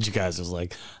messaged you guys. I was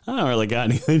like, I don't really got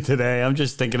anything today. I'm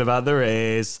just thinking about the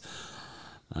race.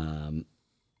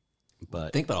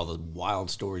 But Think about all the wild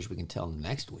stories we can tell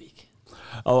next week.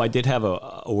 I did have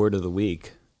a word of the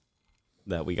week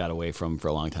that we got away from for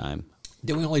a long time.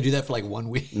 Did we only do that for like 1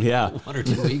 week? Yeah. 1 or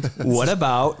 2 weeks? What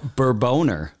about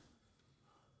bourboner?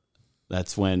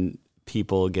 That's when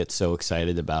people get so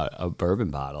excited about a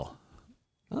bourbon bottle.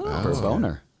 Oh,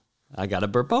 bourboner. I got a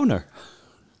bourboner.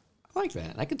 I like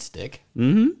that. I could stick.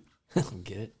 Mm-hmm.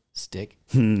 Get it? Stick.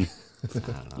 I don't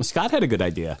know. Scott had a good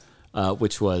idea,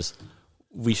 which was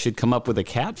we should come up with a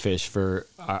catfish for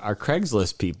our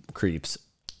Craigslist creeps.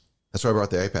 That's why I brought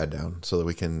the iPad down so that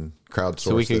we can crowdsource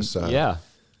So we can, this. yeah.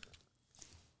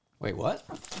 Wait, what?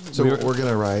 So we're going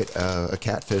to write a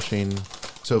catfishing.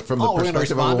 So from the we're gonna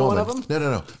perspective of respond a to one woman. of them?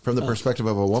 No. From the perspective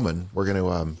of a woman, we're going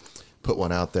to put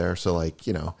one out there. So like,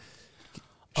 she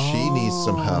needs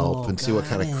some help and see what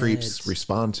kind of creeps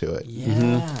respond to it.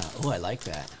 Yeah. Oh, I like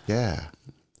that. Yeah.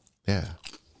 Yeah.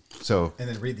 So, And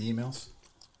then read the emails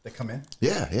that come in.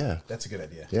 yeah. That's a good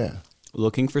idea. Yeah.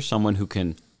 Looking for someone who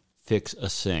can fix a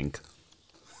sink.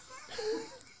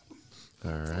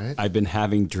 All right. I've been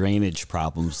having drainage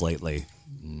problems lately.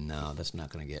 No, that's not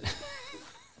going to get.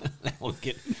 That will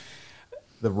get.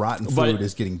 The rotten But- food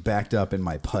is getting backed up in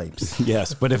my pipes.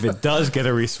 Yes, but if it does get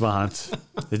a response,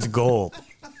 it's gold.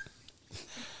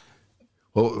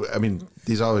 Well, I mean,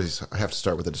 these always have to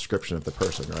start with a description of the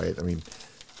person, right? I mean,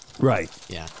 Right.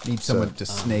 Yeah. Need someone to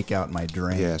snake out my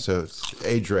drain. yeah. So it's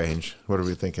age range. What are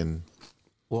we thinking?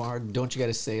 Or don't you got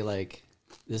to say like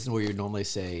this is where you normally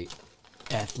say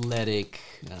athletic.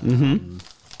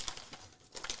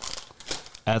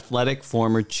 Athletic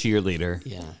former cheerleader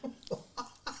Yeah.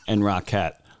 and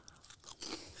Rockette.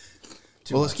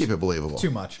 Let's keep it believable. Too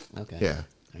much. Okay. Yeah.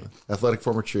 Athletic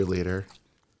former cheerleader.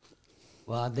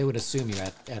 Well, they would assume you're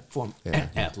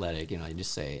athletic. You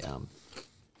just say.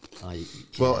 Well,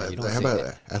 you don't how say about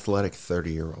that. athletic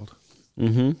 30-year-old?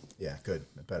 Yeah, good.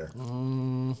 Better.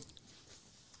 You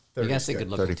gotta say good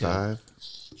looking too. 35?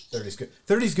 30's good.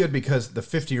 30's good because the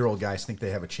 50-year-old guys think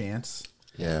they have a chance,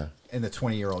 Yeah. and the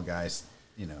 20-year-old guys,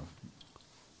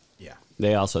 yeah.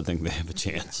 They also think they have a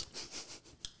chance.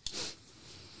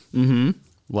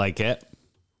 Like it.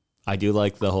 I do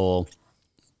like the whole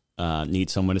need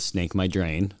someone to snake my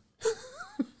drain.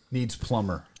 Needs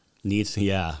plumber.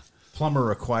 Yeah. Plumber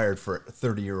required for a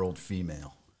 30-year-old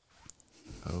female.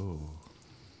 Oh.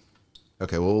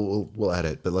 Okay, we'll add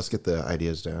it, but let's get the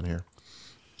ideas down here.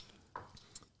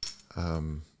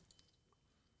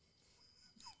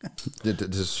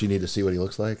 Does she need to see what he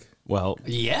looks like? Well,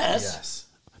 Yes.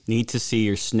 need to see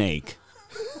your snake.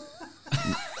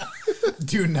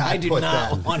 Do not I do put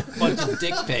not that. want a bunch of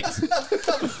dick pics.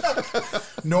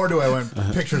 Nor do I want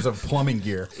pictures of plumbing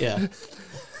gear Yeah.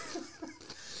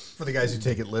 for the guys who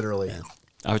take it literally.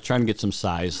 I was trying to get some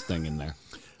size thing in there.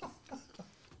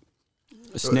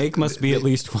 A snake must be at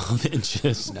least 12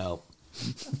 inches. No.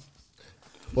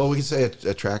 Well, we can say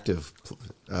attractive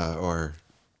or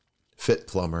fit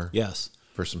plumber. Yes.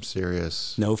 For some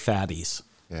serious. No fatties.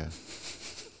 Yeah.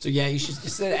 So yeah, you should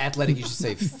instead of athletic, you should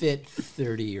say fit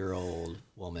 30-year-old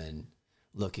woman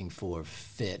looking for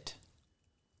fit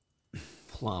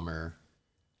plumber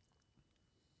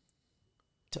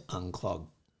to unclog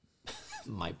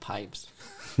my pipes.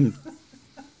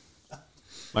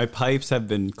 My pipes have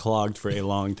been clogged for a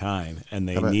long time, and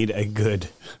they about- need a good.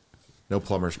 No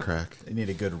plumber's crack. They need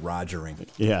a good rogering.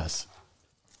 Yes.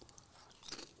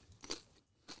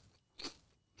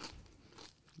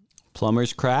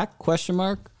 Plumber's crack? Question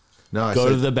mark. No, I Go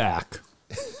said to the back.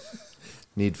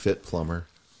 need fit plumber.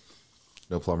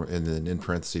 No plumber, and then in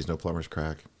parentheses, no plumber's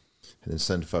crack, and then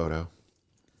send photo.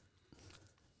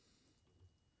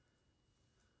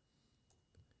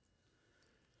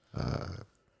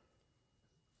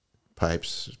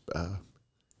 Pipes.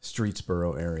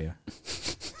 Streetsboro area.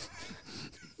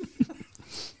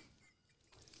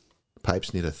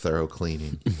 Pipes need a thorough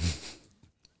cleaning.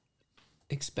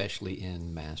 Especially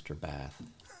in master bath.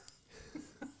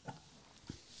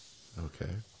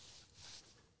 Okay.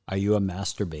 Are you a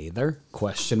master bather?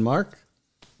 Question mark.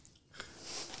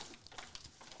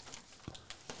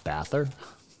 Bather?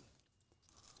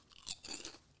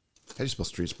 How do you spell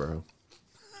Streetsboro?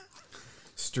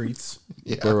 Streets.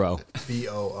 Yeah. Burrow.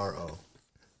 Boro.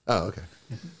 Oh, okay.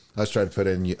 I was trying to put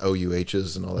in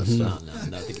OUHs and all that stuff.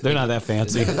 No. They're not that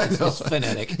fancy. It's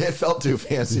phonetic. It felt too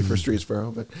fancy for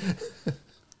Streetsboro, but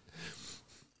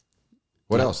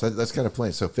what else? That's kind of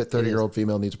plain. So, fit 30-year-old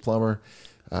female needs a plumber.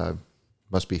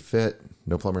 Must be fit.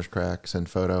 No plumber's crack. Send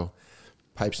photo.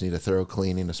 Pipes need a thorough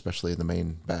cleaning, especially in the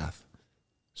main bath.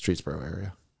 Streetsboro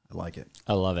area. I like it.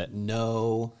 I love it.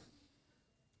 No.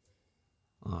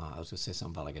 I was going to say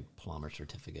something about like a plumber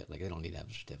certificate. Like they don't need to have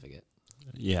a certificate.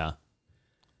 Yeah.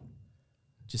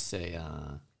 Just say,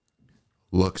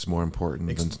 Looks more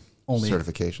important than Only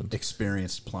certifications.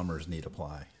 experienced plumbers need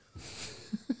apply.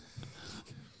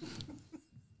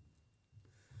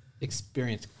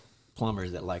 experienced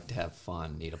plumbers that like to have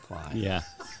fun need apply. Yeah.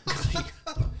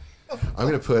 I'm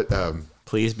going to put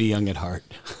Please be young at heart.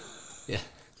 Yeah.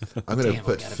 I'm going to Damn,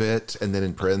 put I gotta- fit and then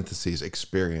in parentheses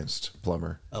experienced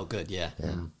plumber. Oh, good. Yeah.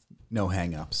 No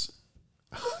hang-ups.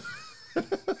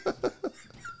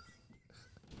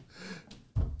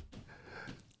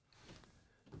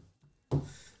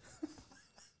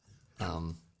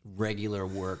 Regular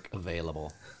work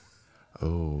available.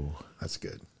 Oh, that's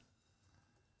good.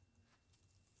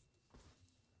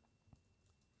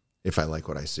 If I like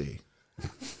what I see.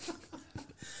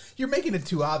 You're making it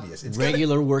too obvious.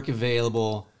 Regular work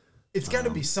available. It's got to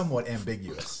be somewhat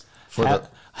ambiguous. For the,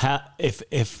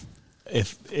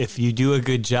 If you do a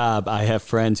good job, I have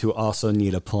friends who also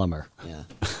need a plumber. Yeah.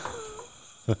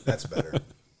 That's better.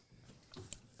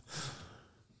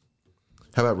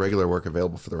 how about regular work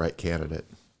available for the right candidate?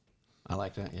 I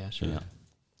like that. Yeah, sure. Yeah.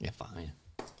 Yeah, fine.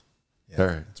 Yeah, All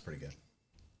right. that's pretty good.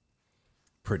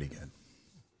 Pretty good.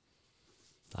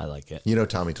 I like it. You know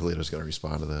Tommy Toledo's going to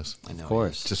respond to this. I know. Of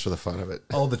course. Just for the fun of it.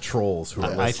 All the trolls who are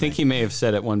listening. I think he may have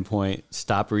said at one point,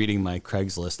 "Stop reading my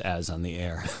Craigslist ads on the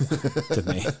air," to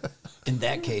me. In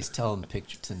that case, tell them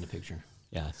send a picture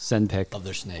Yeah, send pic. of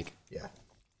their snake. Yeah.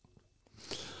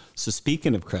 So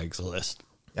speaking of Craigslist,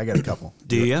 I got a couple.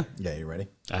 do you? Yeah, you ready?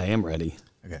 I am ready.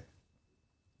 Okay.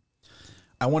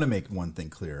 I want to make one thing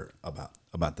clear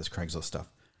about this Craigslist stuff.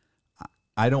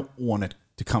 I don't want it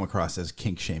to come across as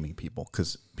kink shaming people,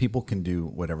 because people can do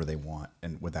whatever they want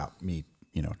and without me,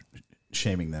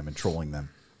 shaming them and trolling them,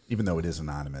 even though it is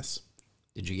anonymous.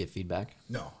 Did you get feedback?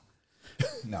 No.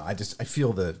 No, I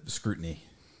feel the scrutiny.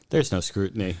 There's no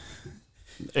scrutiny.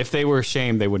 If they were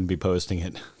ashamed, they wouldn't be posting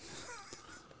it.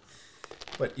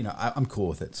 But I'm cool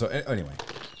with it. So anyway,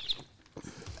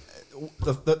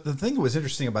 the thing that was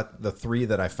interesting about the three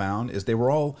that I found is they were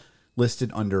all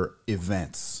listed under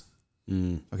events.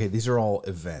 Okay, these are all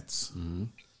events.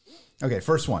 Okay,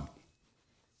 first one: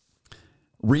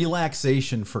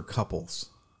 relaxation for couples.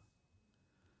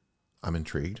 I'm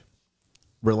intrigued.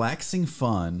 Relaxing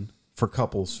fun for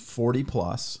couples 40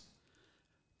 plus.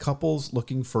 Couples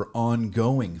looking for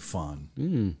ongoing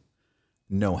fun.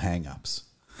 No hang-ups.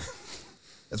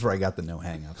 That's where I got the no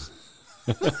hang-ups.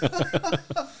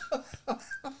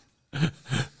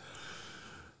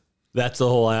 That's the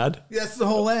whole ad? That's the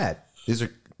whole ad. These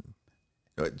are.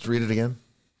 Read it again.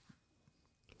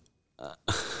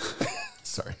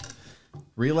 Sorry.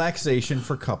 Relaxation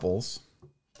for couples.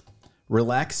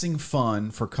 Relaxing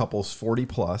fun for couples 40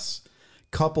 plus.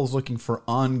 Couples looking for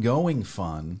ongoing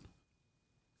fun.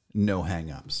 No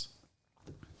hang-ups.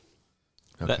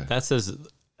 Okay. That's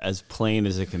as plain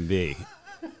as it can be.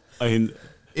 I mean,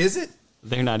 Is it?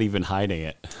 they're not even hiding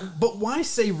it But why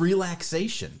say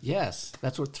relaxation? Yes,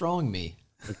 that's what's throwing me.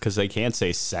 because they can't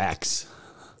say sex.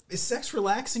 Is sex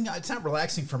relaxing? It's not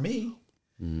relaxing for me.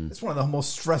 It's one of the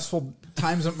most stressful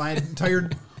times of my entire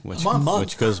month.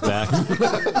 Which goes back.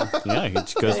 Yeah,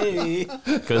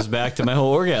 it goes back to my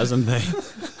whole orgasm thing.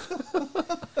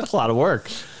 It's a lot of work.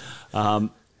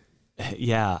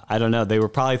 Yeah, I don't know. They were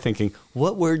probably thinking,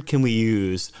 what word can we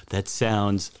use that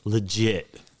sounds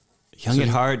legit? Young at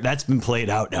heart, that's been played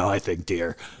out now, I think,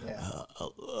 dear. Yeah.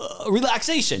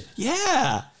 Relaxation.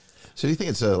 Yeah. So do you think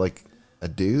it's a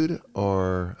dude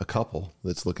or a couple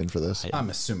that's looking for this?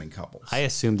 I'm assuming couples. I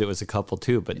assumed it was a couple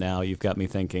too, but now you've got me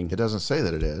thinking, It doesn't say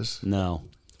that it is. no.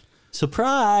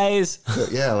 Surprise. So,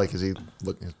 yeah, is he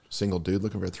a single dude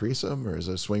looking for a threesome, or is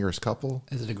it a swingers couple?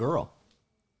 Is it a girl?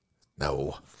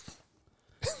 No.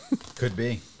 Could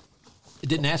be. It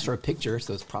didn't ask for a picture,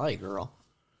 so it's probably a girl.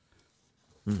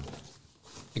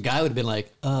 A guy would have been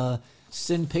like,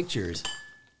 send pictures.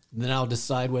 And then I'll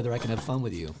decide whether I can have fun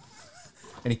with you.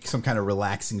 Some kind of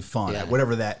relaxing fun, Yeah.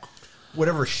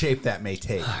 whatever shape that may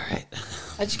take. All right.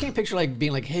 I just can't picture like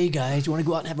being like, "Hey guys, you want to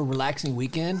go out and have a relaxing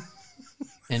weekend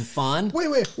and fun?" Wait.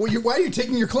 Well, why are you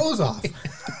taking your clothes off?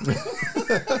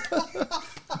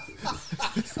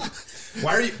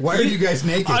 Why are you guys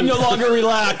naked? I'm no longer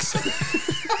relaxed.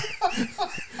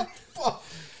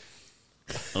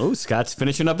 Oh, Scott's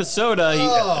finishing up his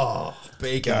soda.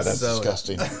 Bacon. God, that's soda.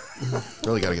 disgusting.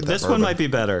 Really got to get that. This bourbon. one might be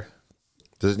better.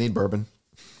 Does it need bourbon?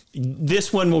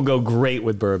 This one will go great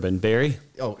with bourbon. Barry?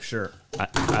 Oh, sure.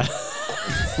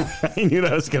 I knew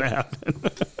that was going to happen.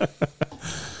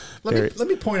 Let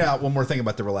me point out one more thing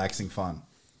about the relaxing fun.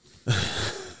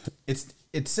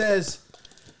 It says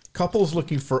couples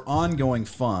looking for ongoing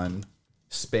fun,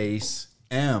 space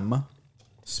M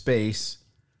space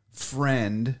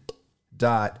friend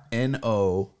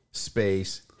 .no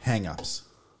space hangups.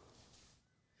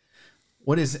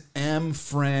 What is M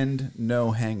friend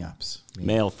no hangups mean?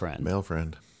 Male friend. Male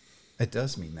friend. It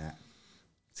does mean that.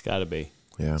 It's got to be.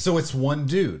 Yeah. So it's one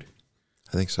dude.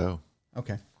 I think so.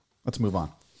 Okay, let's move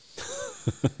on.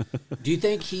 Do you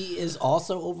think he is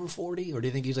also over 40, or do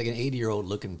you think he's like an 80-year-old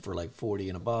looking for like 40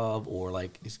 and above, or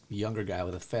like he's a younger guy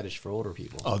with a fetish for older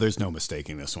people? Oh, there's no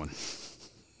mistaking this one.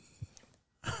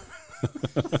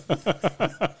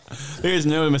 There's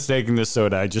no mistaking this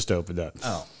soda I just opened up.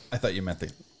 Oh, I thought you meant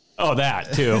the. Oh,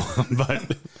 that too.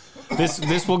 But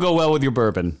this will go well with your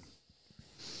bourbon.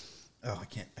 Oh,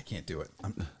 I can't do it.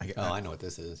 I know what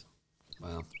this is.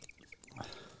 Wow.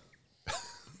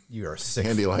 You are sick.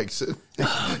 Andy likes it.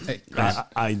 Hey,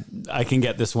 I can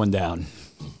get this one down.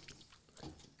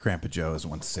 Grandpa Joe is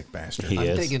one sick bastard. He I'm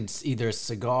is. thinking either a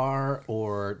cigar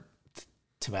or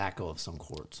tobacco of some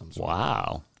sort.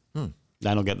 Wow. I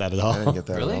don't get that at all. I didn't get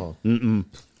that Really? at all.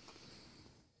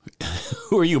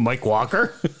 Who are you, Mike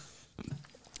Walker?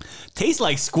 Tastes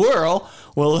like squirrel.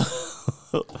 Well,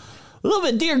 a little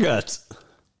bit deer guts.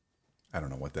 I don't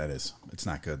know what that is. It's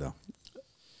not good though.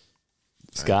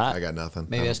 Scott? I got nothing.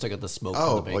 Maybe I still got the smoke from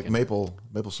Oh, the bacon. like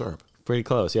maple syrup. Pretty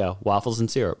close, yeah. Waffles and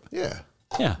syrup. Yeah.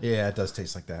 Yeah. Yeah, it does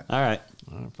taste like that. All right.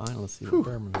 All right, fine. Let's see what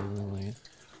bourbon is like.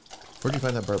 Where'd you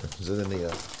find that bourbon? Is it in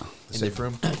the safe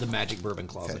room? The magic bourbon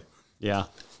closet. Okay. Yeah.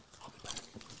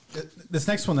 This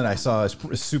next one that I saw is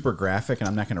super graphic, and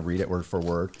I'm not going to read it word for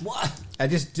word. What? I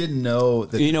just didn't know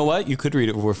that. You know what? You could read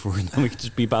it word for word, then we could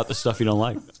just beep out the stuff you don't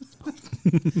like.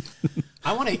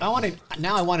 I want to.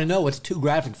 Now I want to know what's too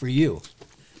graphic for you.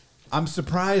 I'm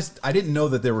surprised. I didn't know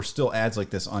that there were still ads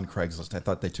like this on Craigslist. I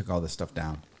thought they took all this stuff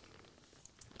down.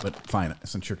 But fine,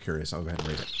 since you're curious, I'll go ahead and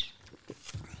read it.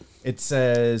 It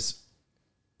says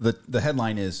the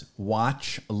headline is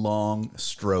 "Watch Long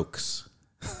Strokes."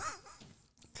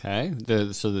 Okay.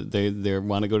 So they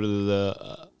want to go to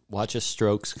the watch a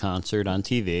Strokes concert on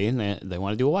TV, and they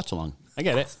want to do a watch along. I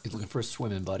get it. He's looking for a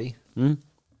swimming buddy.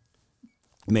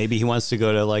 Maybe he wants to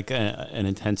go to like an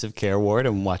intensive care ward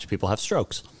and watch people have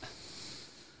strokes.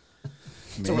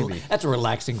 Maybe, That's a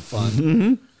relaxing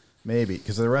fun. maybe,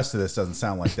 because the rest of this doesn't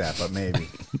sound like that, but maybe.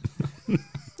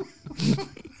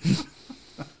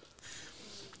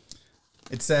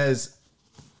 It says,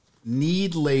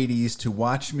 "Need ladies to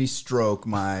watch me stroke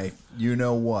my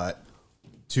you-know-what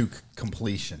to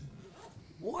completion."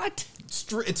 What?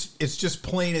 It's just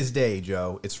plain as day,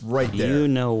 Joe. It's right there. You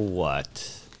know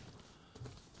what?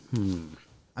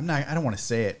 I don't want to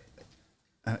say it.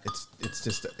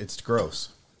 It's gross.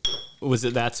 Was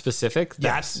it that specific?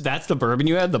 Yes. That's the bourbon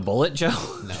you had, the Bullet, Joe?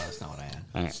 No, that's not what I had.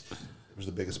 All right. It was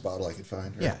the biggest bottle I could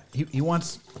find. Right? Yeah, he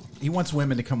wants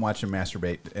women to come watch him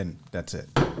masturbate, and that's it.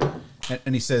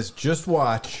 And he says, "Just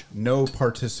watch, no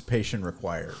participation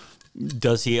required."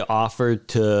 Does he offer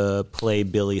to play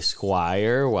Billy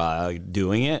Squire while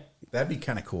doing it That'd be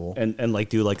kind of cool. and like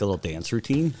do like a little dance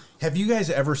routine? Have you guys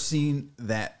ever seen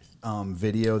that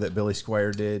video that Billy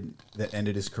Squire did that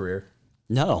ended his career?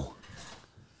 No.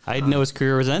 I didn't know his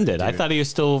career was ended. I thought he was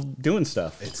still doing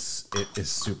stuff. It is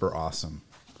super awesome.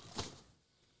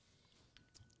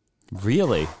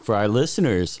 Really? For our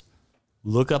listeners,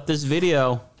 look up this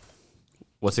video.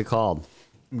 What's it called?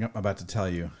 I'm about to tell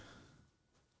you.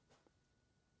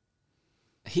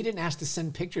 He didn't ask to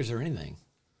send pictures or anything.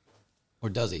 Or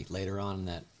does he later on in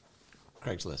that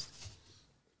Craigslist?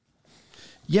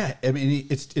 Yeah, I mean,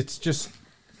 it's just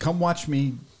come watch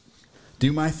me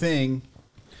do my thing,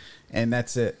 and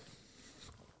that's it.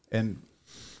 And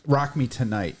 "Rock Me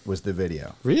Tonight" was the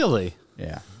video. Really?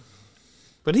 Yeah,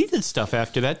 But he did stuff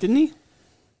after that, didn't he?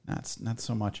 not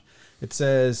so much. It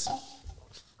says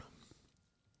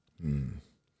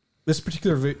this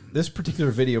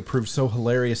particular video proved so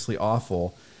hilariously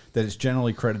awful that it's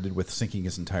generally credited with sinking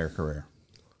his entire career.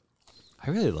 I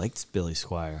really liked Billy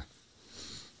Squire.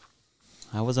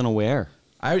 I wasn't aware.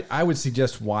 I would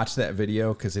suggest watch that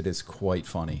video because it is quite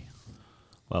funny.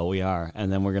 Well, we are,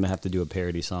 and then we're gonna have to do a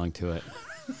parody song to it.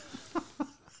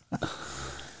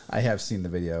 I have seen the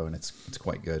video, and it's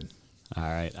quite good. All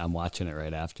right, I'm watching it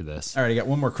right after this. All right, I got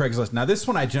one more Craigslist. Now, this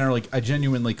one I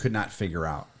genuinely could not figure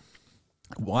out.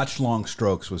 Watch Long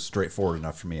Strokes was straightforward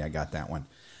enough for me. I got that one.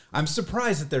 I'm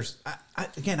surprised that there's...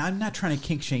 again, I'm not trying to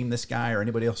kink shame this guy or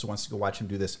anybody else who wants to go watch him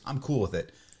do this. I'm cool with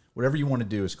it. Whatever you want to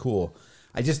do is cool.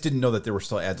 I just didn't know that there were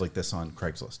still ads like this on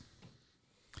Craigslist.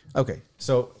 Okay,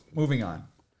 so moving on.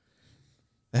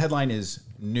 The headline is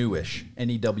Newish,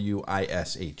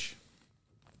 Newish,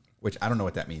 which I don't know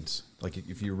what that means. Like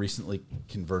if you recently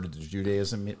converted to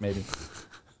Judaism, maybe.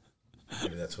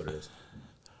 Maybe that's what it is.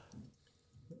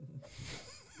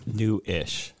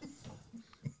 New-ish.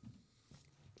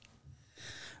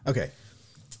 Okay,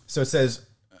 so it says,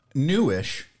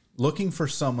 Newish, looking for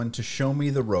someone to show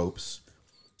me the ropes,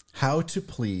 how to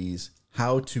please,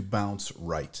 how to bounce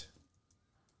right.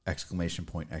 Exclamation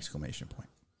point, exclamation point.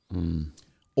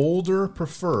 Older,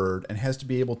 preferred, and has to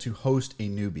be able to host a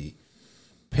newbie.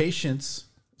 Patience,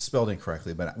 spelled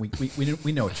incorrectly, but we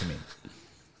know what you mean.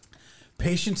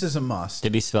 Patience is a must.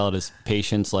 Did he spell it as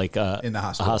patience like In the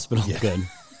hospital. A hospital? Yeah. Good.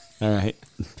 All right.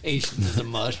 Patience is a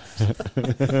must.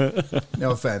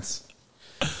 No offense.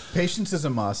 Patience is a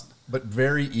must, but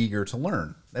very eager to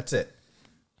learn. That's it.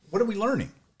 What are we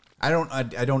learning? I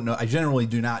don't know. I generally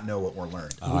do not know what we're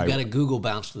learning. We've got a Google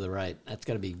bounce to the right. That's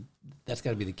got to be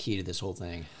the key to this whole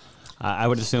thing. I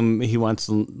would assume he wants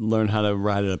to learn how to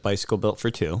ride a bicycle built for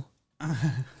two.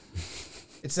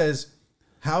 It says,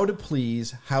 how to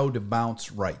please, how to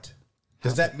bounce right.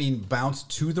 Does that mean bounce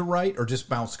to the right or just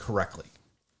bounce correctly?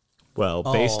 Well,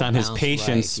 based on his bounce patience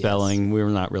right, spelling, we're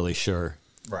not really sure.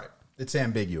 Right. It's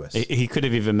ambiguous. He could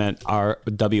have even meant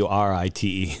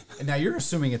WRITE. And now you're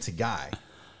assuming it's a guy.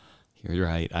 You're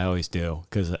right. I always do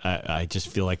because I just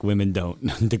feel like women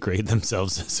don't degrade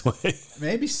themselves this way.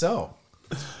 Maybe so.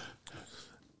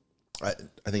 I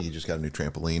think he just got a new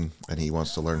trampoline and he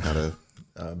wants to learn how to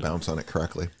bounce on it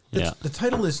correctly. Yeah. The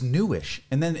title is Newish,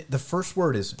 and then the first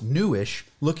word is Newish.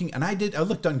 I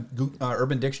looked on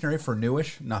Urban Dictionary for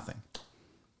Newish. Nothing.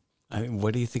 I mean,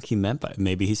 what do you think he meant by?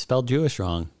 Maybe he spelled Jewish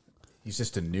wrong. He's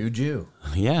just a new Jew.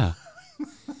 Yeah.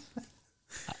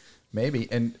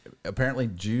 Maybe, and apparently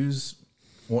Jews,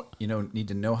 need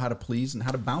to know how to please and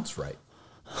how to bounce right.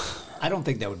 I don't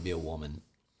think that would be a woman.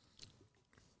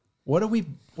 What are we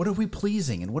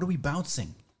pleasing and what are we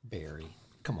bouncing? Barry,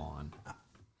 come on.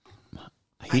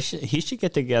 He should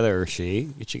get together, or she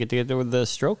should get together with the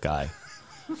stroke guy.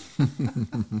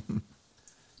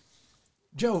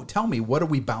 Joe, tell me, what are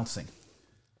we bouncing?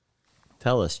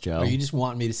 Tell us, Joe. Are you just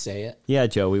wanting me to say it? Yeah,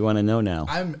 Joe, we want to know now.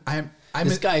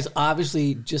 This guy's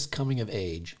obviously just coming of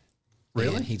age.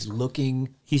 Really? And he's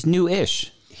looking He's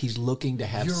looking to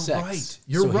have You're sex. right.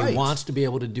 You're so right. He wants to be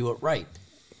able to do it right.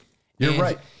 You're And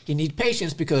right. He needs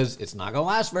patience because it's not going to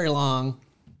last very long,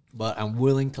 but I'm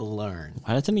willing to learn.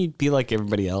 Why doesn't he be like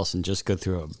everybody else and just go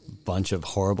through a bunch of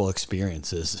horrible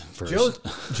experiences first?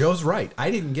 Joe's right.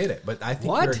 I didn't get it, but I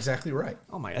think What? you're exactly right.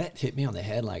 Oh my, that hit me on the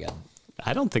head like a...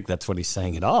 I don't think that's what he's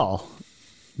saying at all.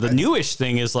 The newish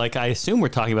thing is like, I assume we're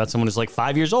talking about someone who's like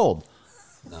 5 years old.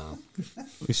 No.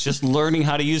 He's just learning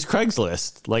how to use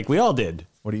Craigslist like we all did.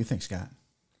 What do you think, Scott?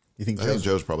 You think I think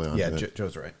Joe's probably on it.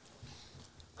 Joe's right.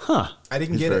 Huh. I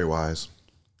didn't He's get very it. wise.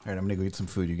 All right, I'm going to go get some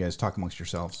food. You guys talk amongst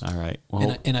yourselves. All right.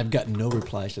 Well, And I've got no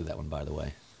replies to that one, by the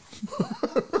way.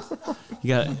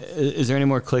 is there any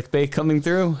more clickbait coming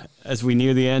through as we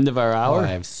near the end of our hour? I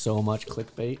have so much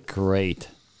clickbait. Great.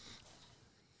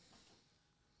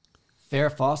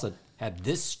 Farrah Fawcett had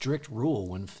this strict rule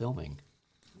when filming.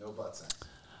 No butt sex.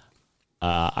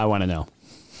 I want to know.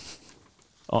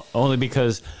 Only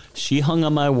because she hung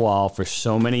on my wall for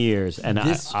so many years, and I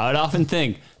would often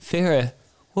think, Farrah,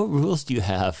 what rules do you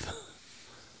have?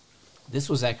 This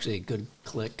was actually a good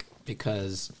click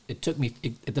because it took me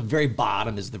at the very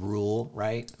bottom is the rule,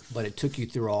 right? But it took you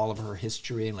through all of her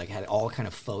history and like had all kind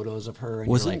of photos of her. And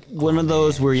Was you're it like, one oh, of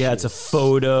those man, where it's a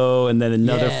photo and then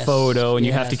another Yes, photo, and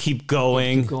you have to yes. keep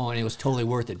going? Keep going. It was totally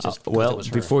worth it. Just because Well, it was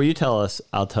her. before you tell us,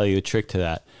 I'll tell you a trick to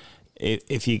that.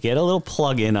 If you get a little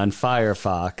plug-in on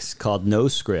Firefox called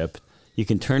NoScript, you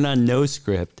can turn on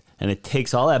NoScript, and it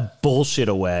takes all that bullshit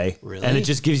away, Really? and it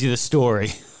just gives you the story.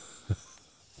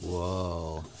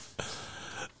 Whoa.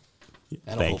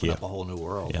 That'll Thank open you. up a whole new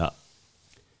world. Yeah.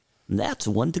 And that's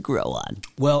one to grow on.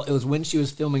 Well, it was when she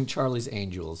was filming Charlie's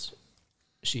Angels.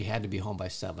 She had to be home by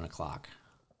 7 o'clock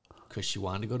because she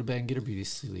wanted to go to bed and get her beauty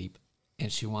sleep,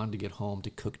 and she wanted to get home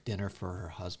to cook dinner for her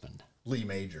husband. Lee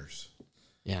Majors.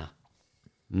 Yeah.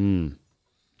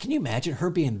 Can you imagine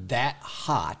her being that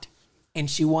hot and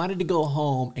she wanted to go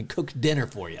home and cook dinner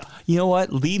for you? You know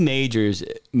what? Lee Majors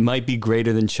might be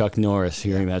greater than Chuck Norris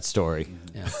hearing that story.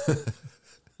 Yeah.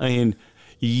 I mean,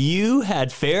 you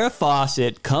had Farrah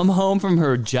Fawcett come home from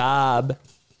her job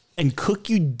and cook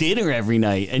you dinner every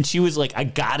night. And she was like, I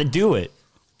got to do it.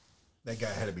 That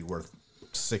guy had to be worth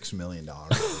 $6 million.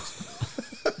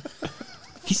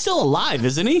 He's still alive,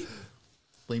 isn't he?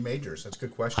 Lee Majors. That's a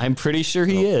good question. I'm pretty sure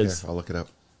he is. Here, I'll look it up.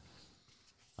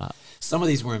 Some of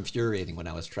these were infuriating when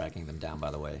I was tracking them down,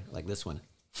 by the way. Like this one.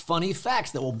 Funny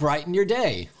facts that will brighten your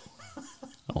day.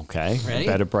 Okay. Ready?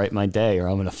 Better brighten my day or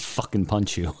I'm going to fucking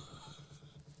punch you.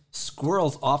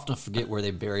 Squirrels often forget where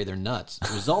they bury their nuts,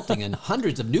 resulting in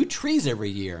hundreds of new trees every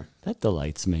year. That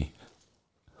delights me.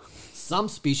 Some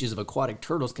species of aquatic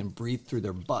turtles can breathe through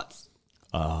their butts.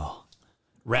 Oh.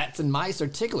 Rats and mice are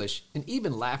ticklish and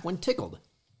even laugh when tickled.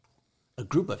 A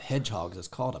group of hedgehogs is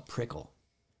called a prickle.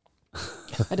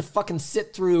 I had to fucking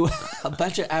sit through a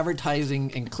bunch of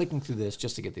advertising and clicking through this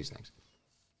just to get these things.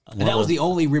 And that was the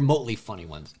only remotely funny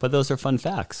ones. But those are fun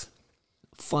facts.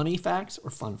 Funny facts or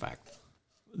fun fact?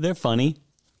 They're funny.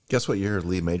 Guess what year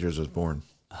Lee Majors was born?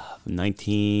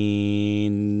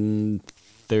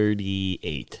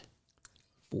 1938.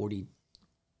 40.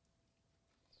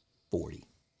 40.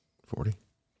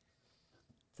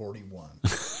 41.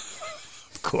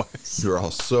 Of course. You were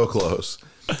all so close.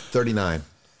 39.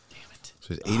 Damn it.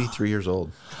 So he's 83 years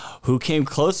old. Who came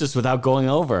closest without going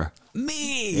over?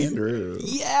 Me. Andrew.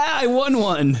 Yeah, I won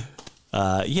one.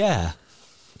 Yeah.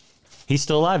 He's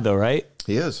still alive though, right?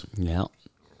 He is. Yeah.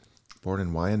 Born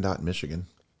in Wyandotte, Michigan.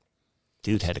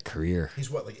 Dude had a career. He's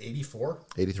what, like 84?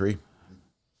 83.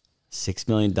 $6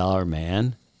 million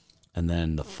man. And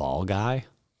then the fall guy.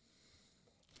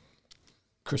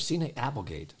 Christina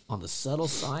Applegate on the subtle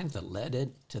signs that led it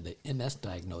to the MS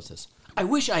diagnosis. I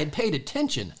wish I had paid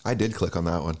attention. I did click on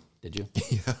that one. Did you?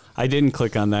 Yeah. I didn't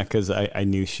click on that because I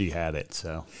knew she had it.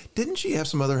 So Didn't she have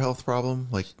some other health problem?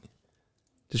 Like,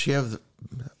 did she have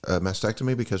a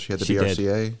mastectomy because she had the She did.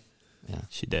 BRCA? Yeah.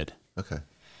 she did. Okay.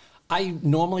 I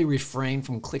normally refrain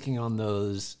from clicking on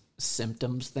those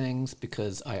symptoms things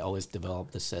because I always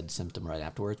develop the said symptom right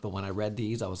afterwards. But when I read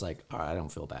these, I was like, all right, I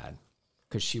don't feel bad.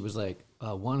 Because she was like,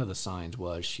 one of the signs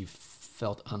was she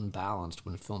felt unbalanced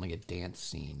when filming a dance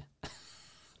scene,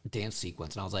 dance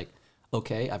sequence. And I was like,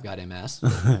 okay, I've got MS.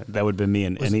 That would have been me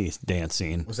in any dance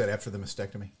scene. Was that after the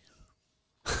mastectomy?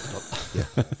 Yeah.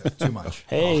 Too much.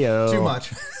 Hey, yo. Too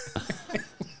much.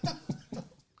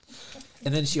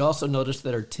 And then she also noticed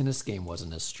that her tennis game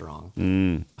wasn't as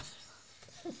strong.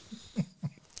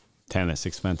 Tennis,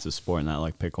 expensive sport, not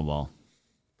like pickleball.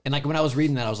 And like when I was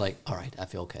reading that, I was like, all right, I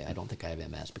feel okay. I don't think I have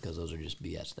MS because those are just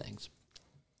BS things.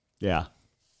 Yeah.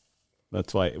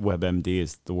 That's why WebMD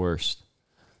is the worst.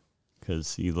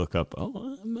 Because you look up,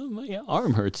 oh, my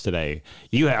arm hurts today.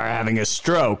 You are having a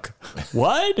stroke.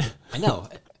 What? I know.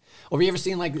 Or have you ever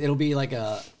seen like, it'll be like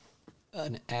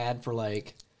an ad for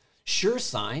like, sure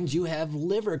signs you have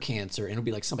liver cancer. And it'll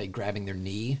be like somebody grabbing their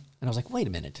knee. And I was like, wait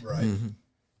a minute. Right.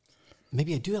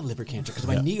 Maybe I do have liver cancer because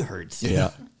my knee hurts.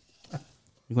 Yeah.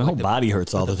 My whole body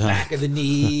hurts all the time. Back of the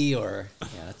knee or,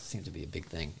 yeah, that seems to be a big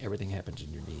thing. Everything happens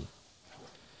in your knee.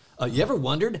 You ever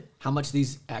wondered how much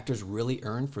these actors really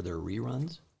earn for their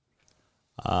reruns?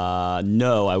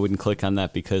 No, I wouldn't click on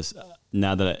that because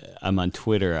now that I'm on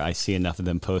Twitter, I see enough of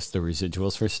them post the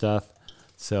residuals for stuff.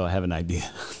 So I have an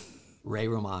idea. Ray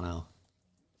Romano.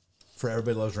 For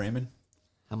Everybody Loves Raymond,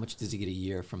 How much does he get a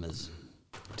year from his...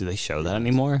 Do they show that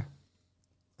anymore?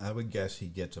 I would guess he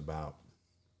gets about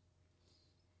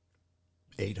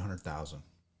 800,000.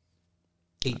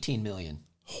 18 million.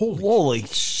 Holy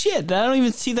shit. I don't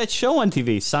even see that show on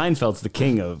TV. Seinfeld's the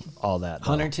king of all that.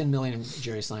 though. 110 million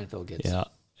Jerry Seinfeld gets. Yeah.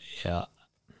 Yeah.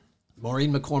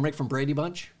 Maureen McCormick from Brady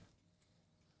Bunch.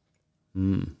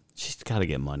 She's got to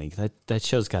get money. That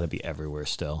show's got to be everywhere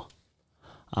still.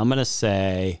 I'm going to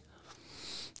say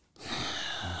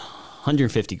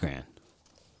 150 grand.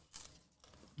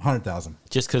 100,000.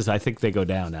 Just because I think they go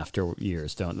down after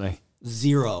years, don't they?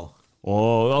 0.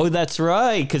 Oh, that's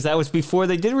right. Because that was before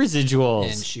they did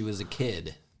residuals. And she was a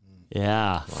kid.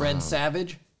 Yeah. Fred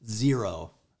Savage,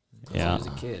 0. Yeah. She was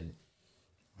a kid.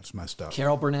 That's messed up.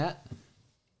 Carol Burnett,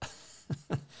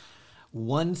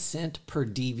 1 cent per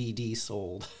DVD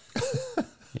sold.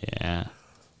 Yeah.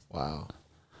 Wow.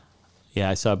 Yeah,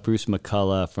 I saw Bruce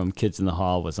McCullough from Kids in the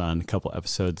Hall was on a couple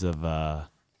episodes of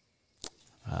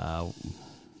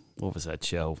what was that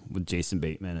show with Jason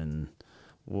Bateman and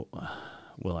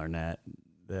Will Arnett?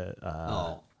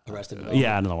 Arrested Development.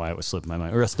 Yeah, I don't know why it was slipping my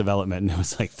mind. Arrested Development, and it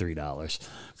was like $3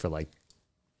 for like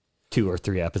 2 or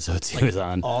 3 episodes he was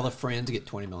on. All the Friends get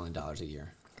 $20 million a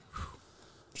year.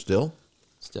 Still?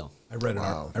 Still. I read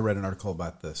an article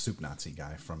about the soup Nazi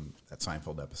guy from that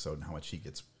Seinfeld episode and how much he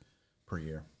gets per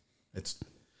year. It's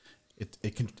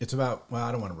about, well,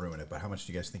 I don't want to ruin it, but how much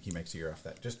do you guys think he makes a year off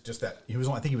that? Just that I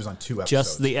think he was on 2 episodes.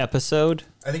 Just the episode?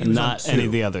 I think he was not on 2. any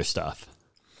of the other stuff.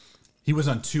 He was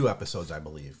on 2 episodes, I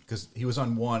believe, because he was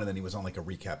on 1 and then he was on like a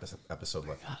recap episode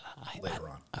later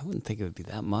on. I wouldn't think it would be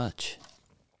that much.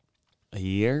 A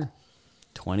year?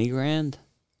 20 grand?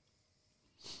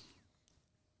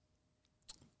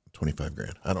 25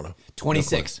 grand. I don't know.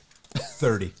 26.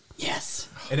 30. Yes.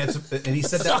 And he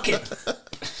said Suck that. it.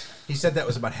 He said that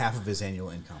was about half of his annual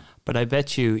income. But I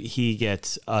bet you he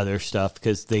gets other stuff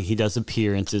because he does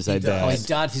appearances, I bet. Oh, he's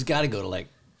got to go to like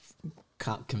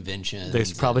conventions.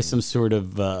 There's probably some sort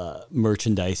of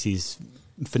merchandise he's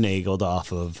finagled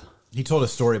off of. He told a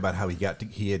story about how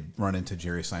he had run into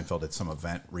Jerry Seinfeld at some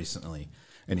event recently,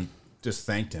 and he just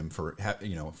thanked him for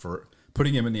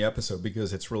putting him in the episode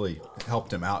because it's really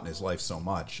helped him out in his life so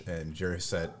much. And Jerry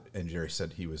said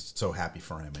he was so happy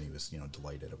for him, and he was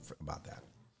delighted about that.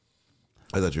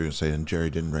 I thought you were going to say, and Jerry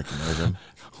didn't recognize him.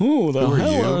 Who the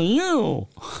hell are you?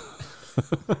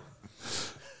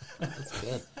 That's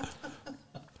good.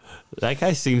 That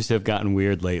guy seems to have gotten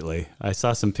weird lately. I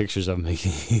saw some pictures of him.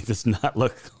 He does not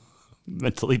look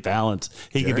mentally balanced.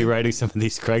 He could be writing some of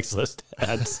these Craigslist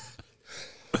ads.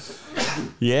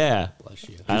 Yeah. Bless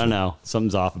you. I don't know.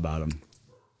 Something's off about him.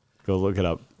 Go look it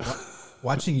up.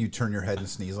 Watching you turn your head and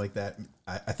sneeze like that,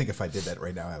 I think if I did that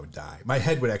right now, I would die. My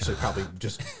head would actually probably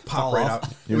just pop right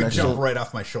out. It would jump right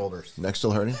off my shoulders. Neck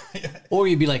still hurting? Or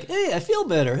you'd be like, hey, I feel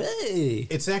better. Hey.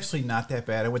 It's actually not that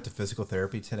bad. I went to physical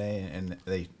therapy today, and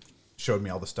they showed me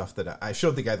all the stuff that I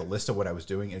showed the guy the list of what I was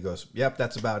doing, and he goes, "Yep,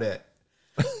 that's about it."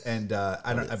 And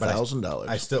I don't. But $1,000.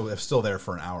 I'm still there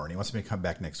for an hour, and he wants me to come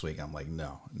back next week. I'm like,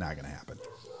 no, not gonna happen.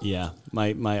 Yeah.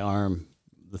 My arm,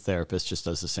 the therapist just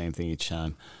does the same thing each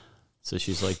time. So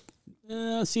she's like,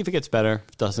 see if it gets better.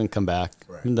 If it doesn't, come back.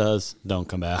 Right. If it does, don't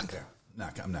come back. Yeah,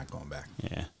 I'm not going back.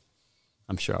 Yeah.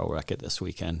 I'm sure I'll wreck it this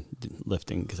weekend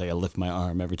lifting because I got to lift my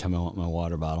arm every time I want my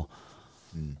water bottle.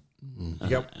 You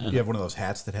have one of those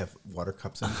hats that have water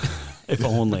cups in it If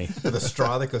only. with a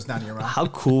straw that goes down your mouth. How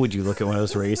cool would you look at one of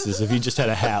those races if you just had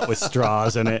a hat with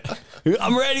straws in it?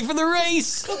 I'm ready for the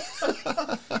race.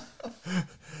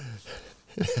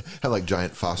 Have like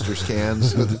giant Foster's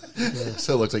cans,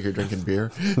 so it looks like you're drinking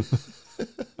beer.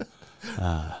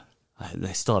 I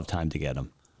still have time to get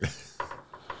them.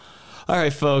 All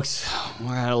right, folks.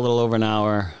 We're at a little over an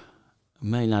hour. It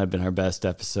may not have been our best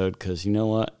episode because you know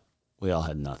what? We all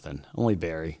had nothing. Only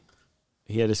Barry.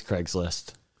 He had his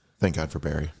Craigslist. Thank God for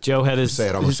Barry. Joe had his, say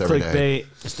it almost his every clickbait. day.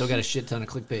 I still got a shit ton of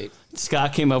clickbait.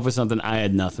 Scott came up with something. I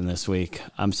had nothing this week.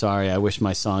 I'm sorry. I wish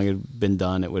my song had been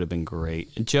done. It would have been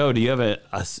great. Joe, do you have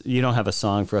you don't have a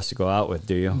song for us to go out with,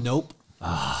 do you? Nope.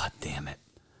 Ah, damn it.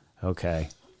 Okay.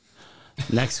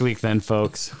 Next week then,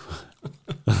 folks.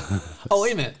 Oh,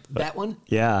 wait a minute. That one?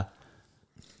 Yeah.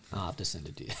 I'll have to send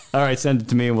it to you. All right, send it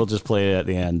to me and we'll just play it at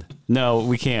the end. No,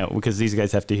 we can't because these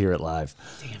guys have to hear it live.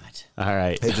 Damn it. All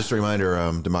right. Hey, just a reminder,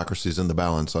 democracy's in the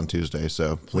balance on Tuesday.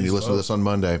 So when you listen to this on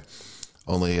Monday,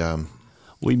 only,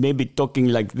 We may be talking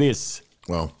like this.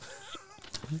 well,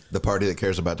 the party that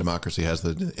cares about democracy has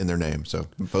in their name. So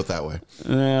vote that way.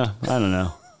 Yeah, I don't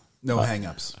know. No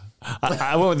hang-ups.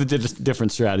 I went with a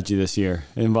different strategy this year.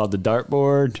 It involved a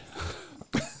dartboard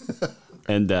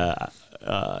and,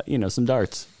 some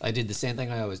darts. I did the same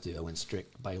thing I always do. I went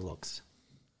strict by looks.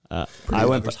 I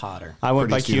went Whoever's hotter. I went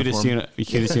by Prettiest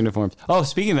cutest uniforms. Oh,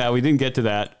 speaking of that, we didn't get to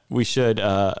that. We should.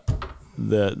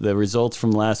 The results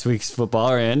from last week's football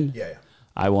are in. Yeah.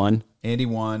 I won. Andy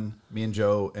won. Me and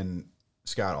Joe and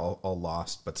Scott all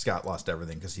lost, but Scott lost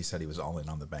everything because he said he was all in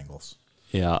on the Bengals.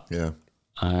 Yeah. Yeah.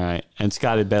 All right. And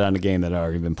Scott had bet on a game that had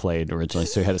already been played originally,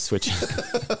 so he had to switch. You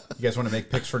guys want to make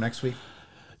picks for next week?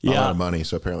 A lot Yeah. of money,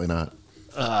 so apparently not.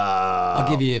 I'll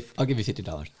give you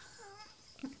 $50.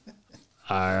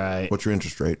 All right. What's your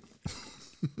interest rate?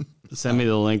 Send me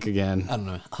the link again. I don't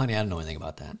know. Honey, I don't know anything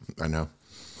about that. I know.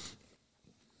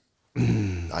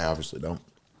 I obviously don't.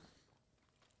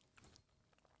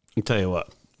 I'll tell you what.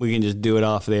 We can just do it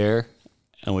off there,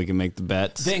 and we can make the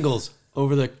bets. Bengals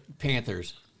over the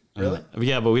Panthers. Really?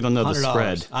 Yeah, but we don't know the $100.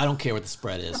 spread. I don't care what the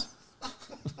spread is.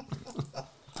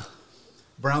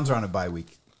 Browns are on a bye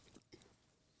week.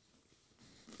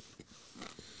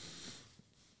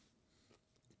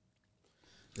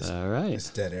 All right. This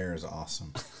dead air is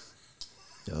awesome.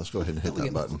 Yeah, let's go ahead and hit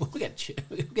that button.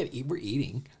 We're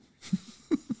eating.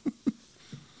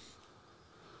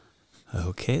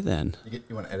 Okay, then. You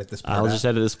want to edit this part I'll out? just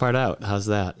edit this part out. How's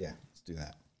that? Yeah, let's do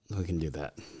that. We can do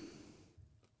that.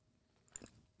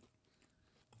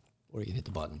 Or you can hit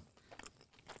the button.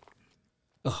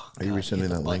 Oh, Are you resending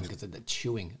that link? Because of the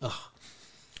chewing. Oh,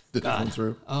 Did it come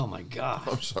through? oh my God.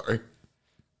 I'm sorry.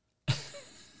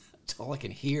 That's all I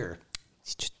can hear.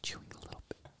 He's just chewing a little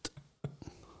bit.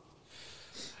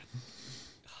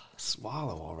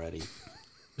 Swallow already.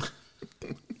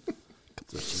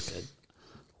 That's what she said.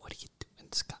 What are you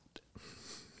doing, Scott?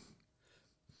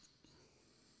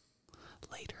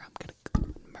 Later, I'm going to go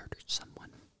and murder someone.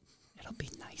 It'll be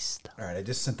nice stuff. All right, I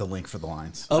just sent the link for the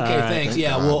lines. Okay, thanks.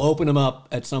 Yeah, we'll open them up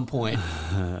at some point.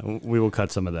 We will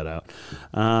cut some of that out.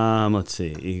 Let's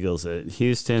see. Eagles at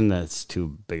Houston. That's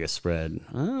too big a spread.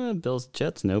 Bills,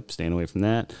 Jets. Nope. Staying away from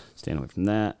that. Staying away from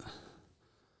that.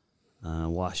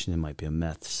 Washington might be a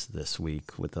mess this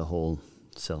week with the whole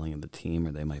selling of the team,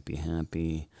 or they might be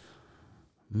happy.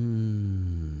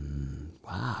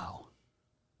 Wow.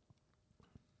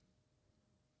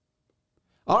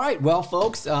 All right, well,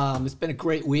 folks, it's been a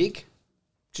great week.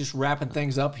 Just wrapping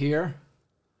things up here.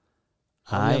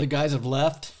 All the other guys have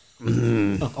left.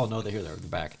 Oh, no, they're here. They're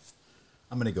back.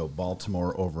 I'm going to go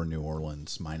Baltimore over New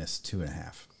Orleans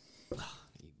 -2.5. You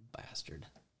bastard.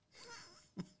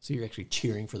 So you're actually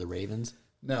cheering for the Ravens?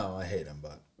 No, I hate them,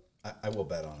 but I will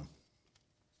bet on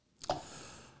them.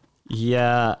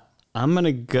 Yeah, I'm going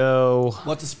to go.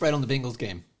 What's the spread on the Bengals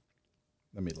game?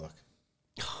 Let me look.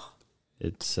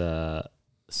 It's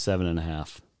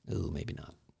 7.5. Ooh, maybe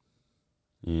not.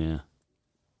 Yeah.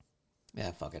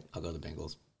 Yeah, fuck it. I'll go the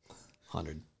Bengals.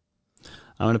 100.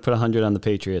 I'm going to put 100 on the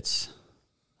Patriots.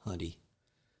 Hundy.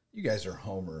 You guys are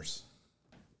homers.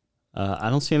 I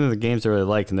don't see any of the games I really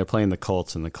like, and they're playing the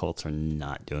Colts, and the Colts are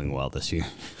not doing well this year.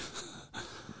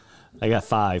 I got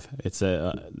 5. It's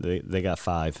they got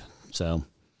 5. So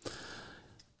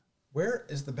Where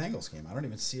is the Bengals game? I don't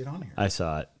even see it on here. I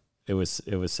saw it. It was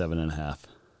 7.5.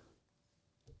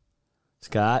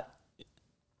 Scott,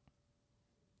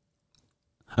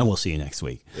 and we'll see you next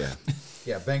week. Yeah.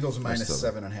 Yeah, Bengals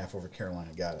still- -7.5 over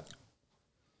Carolina. Got it.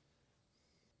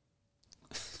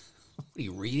 What are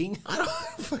you reading? I don't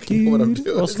fucking know what I'm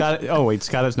doing. Well, Scott. Oh wait,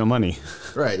 Scott has no money.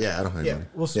 Right, yeah, I don't have Yeah, money.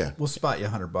 we'll spot you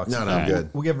 $100. No, I'm good.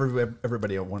 We'll give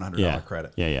everybody a $100 Yeah,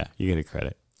 credit. Yeah, you get a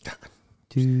credit.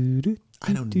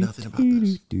 I know nothing about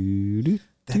this.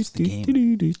 That's the game.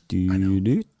 I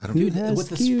know. I don't Dude, with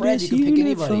the spread, you can pick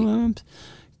anybody.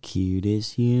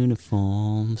 Cutest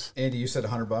uniforms. Andy, you said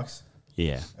 $100?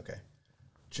 Yeah. Okay.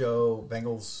 Joe,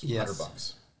 Bengals, Yes.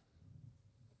 $100.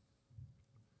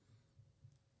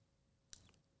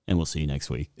 And we'll see you next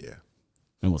week. Yeah.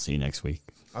 And we'll see you next week.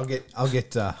 I'll get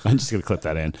I'm just gonna clip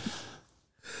that in.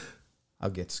 I'll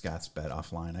get Scott's bet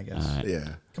offline, I guess. All right.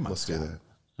 Yeah. Come on, Let's do Scott.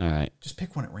 that. All right. Just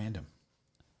pick one at random.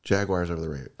 Jaguars over the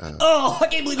Ravens. Oh, I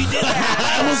can't believe he did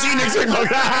that. We'll see you next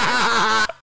week,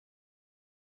 folks.